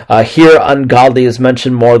 11, here ungodly is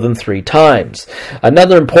mentioned more than 3 times.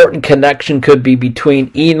 Another important connection could be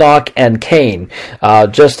between Enoch and Cain.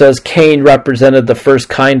 Just as Cain represented the first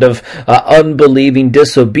kind of unbelieving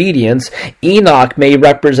disobedience, Enoch may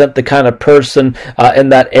represent the kind of person in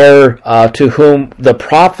that era to whom the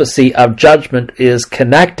prophecy of judgment is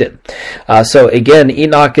connected. So again,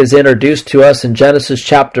 Enoch is introduced to us in Genesis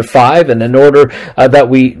chapter 5, and in order that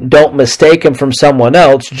we don't mistake him from someone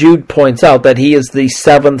else, Jude points out that he is the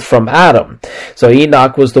seventh from Adam. So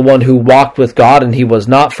Enoch was the one who walked with God, and he was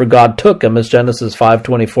not, for God took him, as Genesis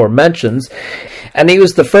 5:24 mentions. And he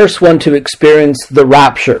was the first one to experience the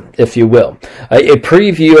rapture, if you will, a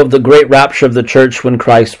preview of the great rapture of the church when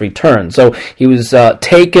Christ returns. So he was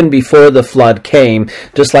taken before the flood came,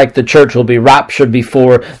 just like the church will be raptured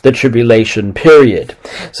before the tribulation period.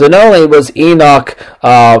 So not only was Enoch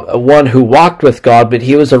one who walked with God, but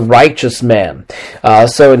he was a righteous man.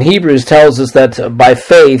 So in Hebrews tells us that by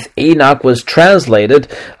faith Enoch was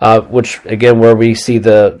translated, which again where we see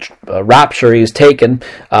the rapture, he is taken.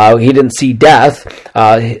 He didn't see death.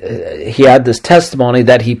 He had this testimony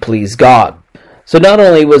that he pleased God. So not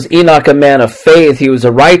only was Enoch a man of faith, he was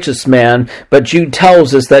a righteous man, but Jude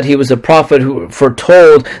tells us that he was a prophet who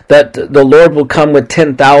foretold that the Lord will come with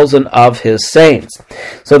 10,000 of his saints.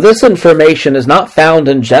 So this information is not found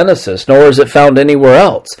in Genesis, nor is it found anywhere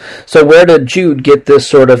else. So where did Jude get this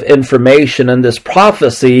sort of information and this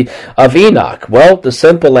prophecy of Enoch? Well, the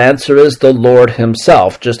simple answer is the Lord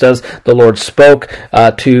himself. Just as the Lord spoke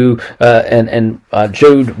to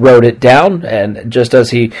Jude wrote it down, and just as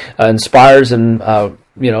he inspires and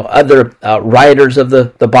other writers of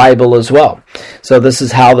the Bible as well. So this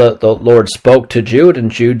is how the Lord spoke to Jude, and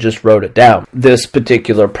Jude just wrote it down, this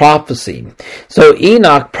particular prophecy. So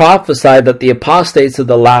Enoch prophesied that the apostates of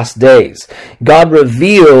the last days, God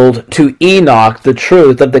revealed to Enoch the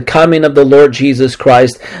truth of the coming of the Lord Jesus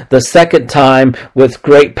Christ the second time with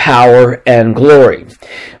great power and glory.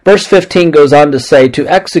 Verse 15 goes on to say, to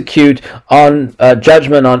execute on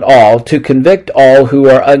judgment on all, to convict all who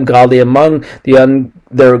are ungodly among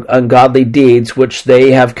their ungodly deeds which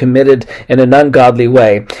they have committed in an ungodly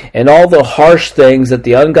way, and all the harsh things that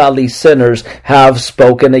the ungodly sinners have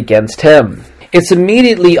spoken against him. It's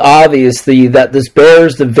immediately obvious that this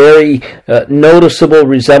bears the very noticeable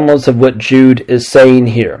resemblance of what Jude is saying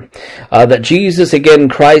here. That Jesus, again,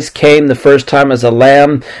 Christ came the first time as a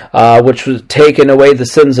lamb, which was taken away the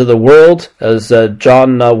sins of the world, as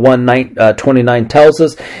John 1:29 tells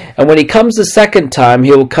us. And when he comes the second time,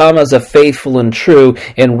 he will come as a faithful and true.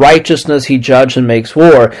 In righteousness he judges and makes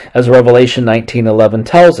war, as Revelation 19:11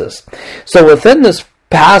 tells us. So within this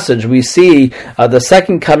passage, we see the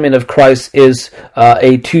second coming of Christ is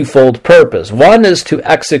a twofold purpose. One is to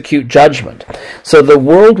execute judgment. So the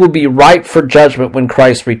world will be ripe for judgment when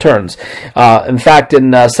Christ returns. In fact,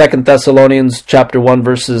 in 2 Thessalonians chapter 1,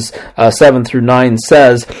 verses 7 through 9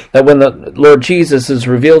 says that when the Lord Jesus is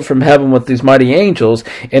revealed from heaven with these mighty angels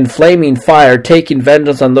in flaming fire, taking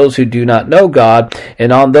vengeance on those who do not know God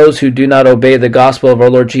and on those who do not obey the gospel of our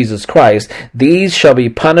Lord Jesus Christ, these shall be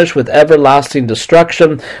punished with everlasting destruction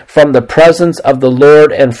from the presence of the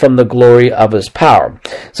Lord and from the glory of his power.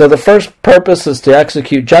 So the first purpose is to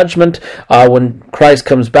execute judgment when Christ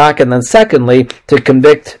comes back, and then secondly, to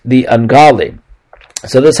convict the ungodly.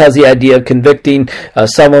 So this has the idea of convicting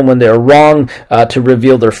someone when they're wrong, to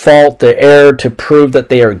reveal their fault, their error, to prove that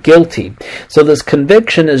they are guilty. So this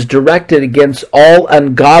conviction is directed against all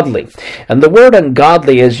ungodly. And the word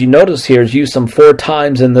ungodly, as you notice here, is used some 4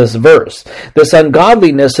 times in this verse. This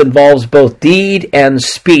ungodliness involves both deed and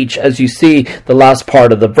speech, as you see the last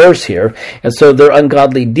part of the verse here. And so their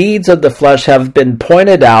ungodly deeds of the flesh have been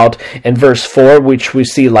pointed out in verse 4, which we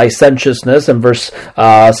see licentiousness. In verse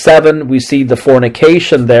 7, we see the fornication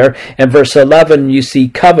there. In verse 11, you see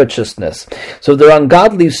covetousness. So their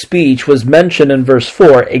ungodly speech was mentioned in verse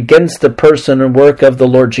 4 against the person and work of the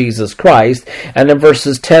Lord Jesus Christ. And in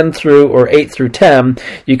verses 8 through 10,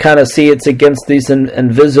 you kind of see it's against these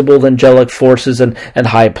invisible angelic forces and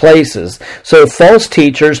high places. So false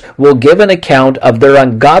teachers will give an account of their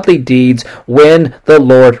ungodly deeds when the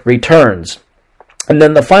Lord returns. And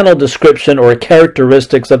then the final description or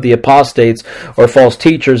characteristics of the apostates or false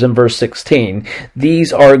teachers in verse 16.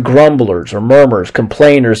 These are grumblers or murmurers,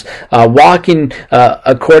 complainers, walking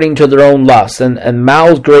according to their own lusts, and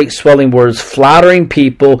mouths great swelling words, flattering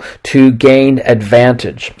people to gain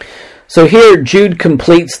advantage. So here Jude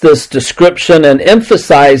completes this description and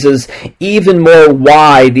emphasizes even more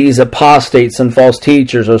why these apostates and false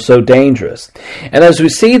teachers are so dangerous. And as we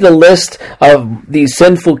see the list of these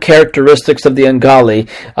sinful characteristics of the ungodly,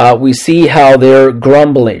 we see how they're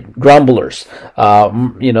grumblers.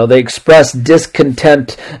 They express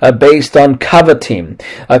discontent based on coveting,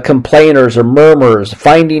 complainers or murmurers,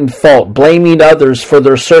 finding fault, blaming others for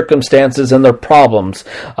their circumstances and their problems,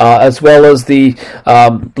 as well as the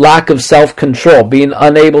lack of self-control, being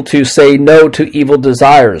unable to say no to evil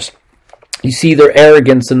desires. You see their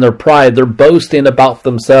arrogance and their pride, their boasting about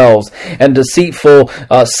themselves, and deceitful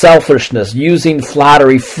selfishness, using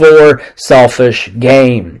flattery for selfish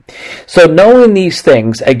gain. So knowing these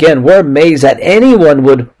things, again, we're amazed that anyone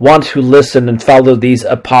would want to listen and follow these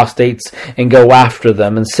apostates and go after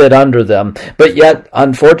them and sit under them. But yet,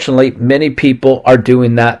 unfortunately, many people are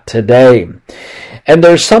doing that today. And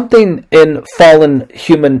there's something in fallen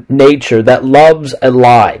human nature that loves a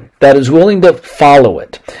lie, that is willing to follow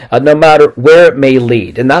it, no matter where it may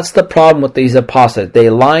lead. And that's the problem with these apostates. They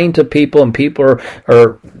lying to people, and people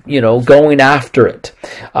are going after it.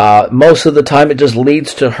 Most of the time it just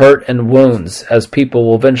leads to hurt and wounds, as people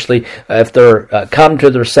will eventually, if they're come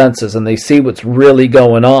to their senses and they see what's really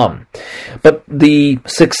going on. But the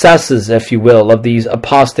successes, if you will, of these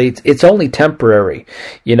apostates, it's only temporary.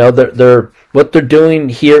 What they're doing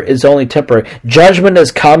here is only temporary. Judgment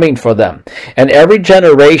is coming for them. And every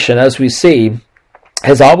generation, as we see,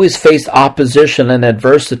 has always faced opposition and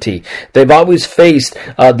adversity. They've always faced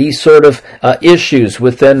these sort of issues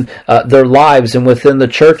within their lives and within the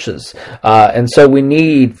churches. And so we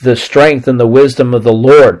need the strength and the wisdom of the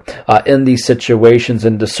Lord in these situations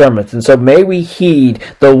and discernments. And so may we heed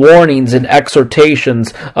the warnings and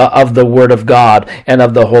exhortations of the Word of God and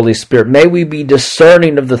of the Holy Spirit. May we be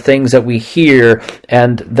discerning of the things that we hear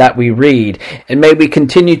and that we read. And may we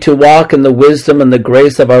continue to walk in the wisdom and the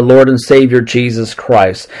grace of our Lord and Savior Jesus Christ,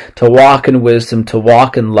 to walk in wisdom, to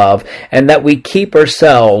walk in love, and that we keep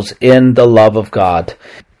ourselves in the love of God.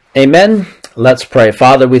 Amen. Let's pray.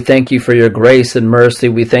 Father, we thank you for your grace and mercy.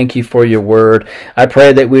 We thank you for your word. I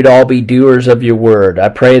pray that we'd all be doers of your word. I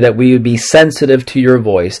pray that we would be sensitive to your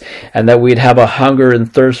voice, and that we'd have a hunger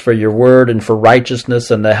and thirst for your word and for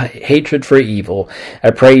righteousness and the hatred for evil.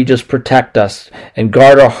 I pray you just protect us and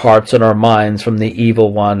guard our hearts and our minds from the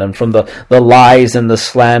evil one and from the lies and the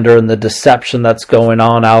slander and the deception that's going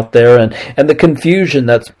on out there, and the confusion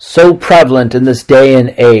that's so prevalent in this day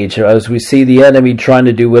and age, as we see the enemy trying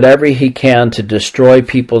to do whatever he can plan to destroy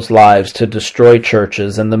people's lives, to destroy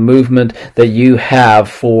churches, and the movement that you have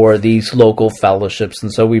for these local fellowships.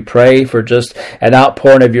 And so we pray for just an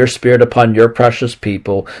outpouring of your Spirit upon your precious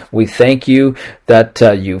people. We thank you that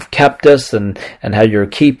you've kept us, and how you're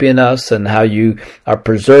keeping us, and how you are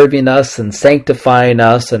preserving us and sanctifying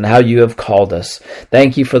us, and how you have called us.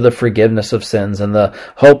 Thank you for the forgiveness of sins and the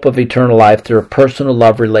hope of eternal life through a personal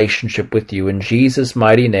love relationship with you. In Jesus'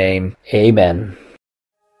 mighty name, amen.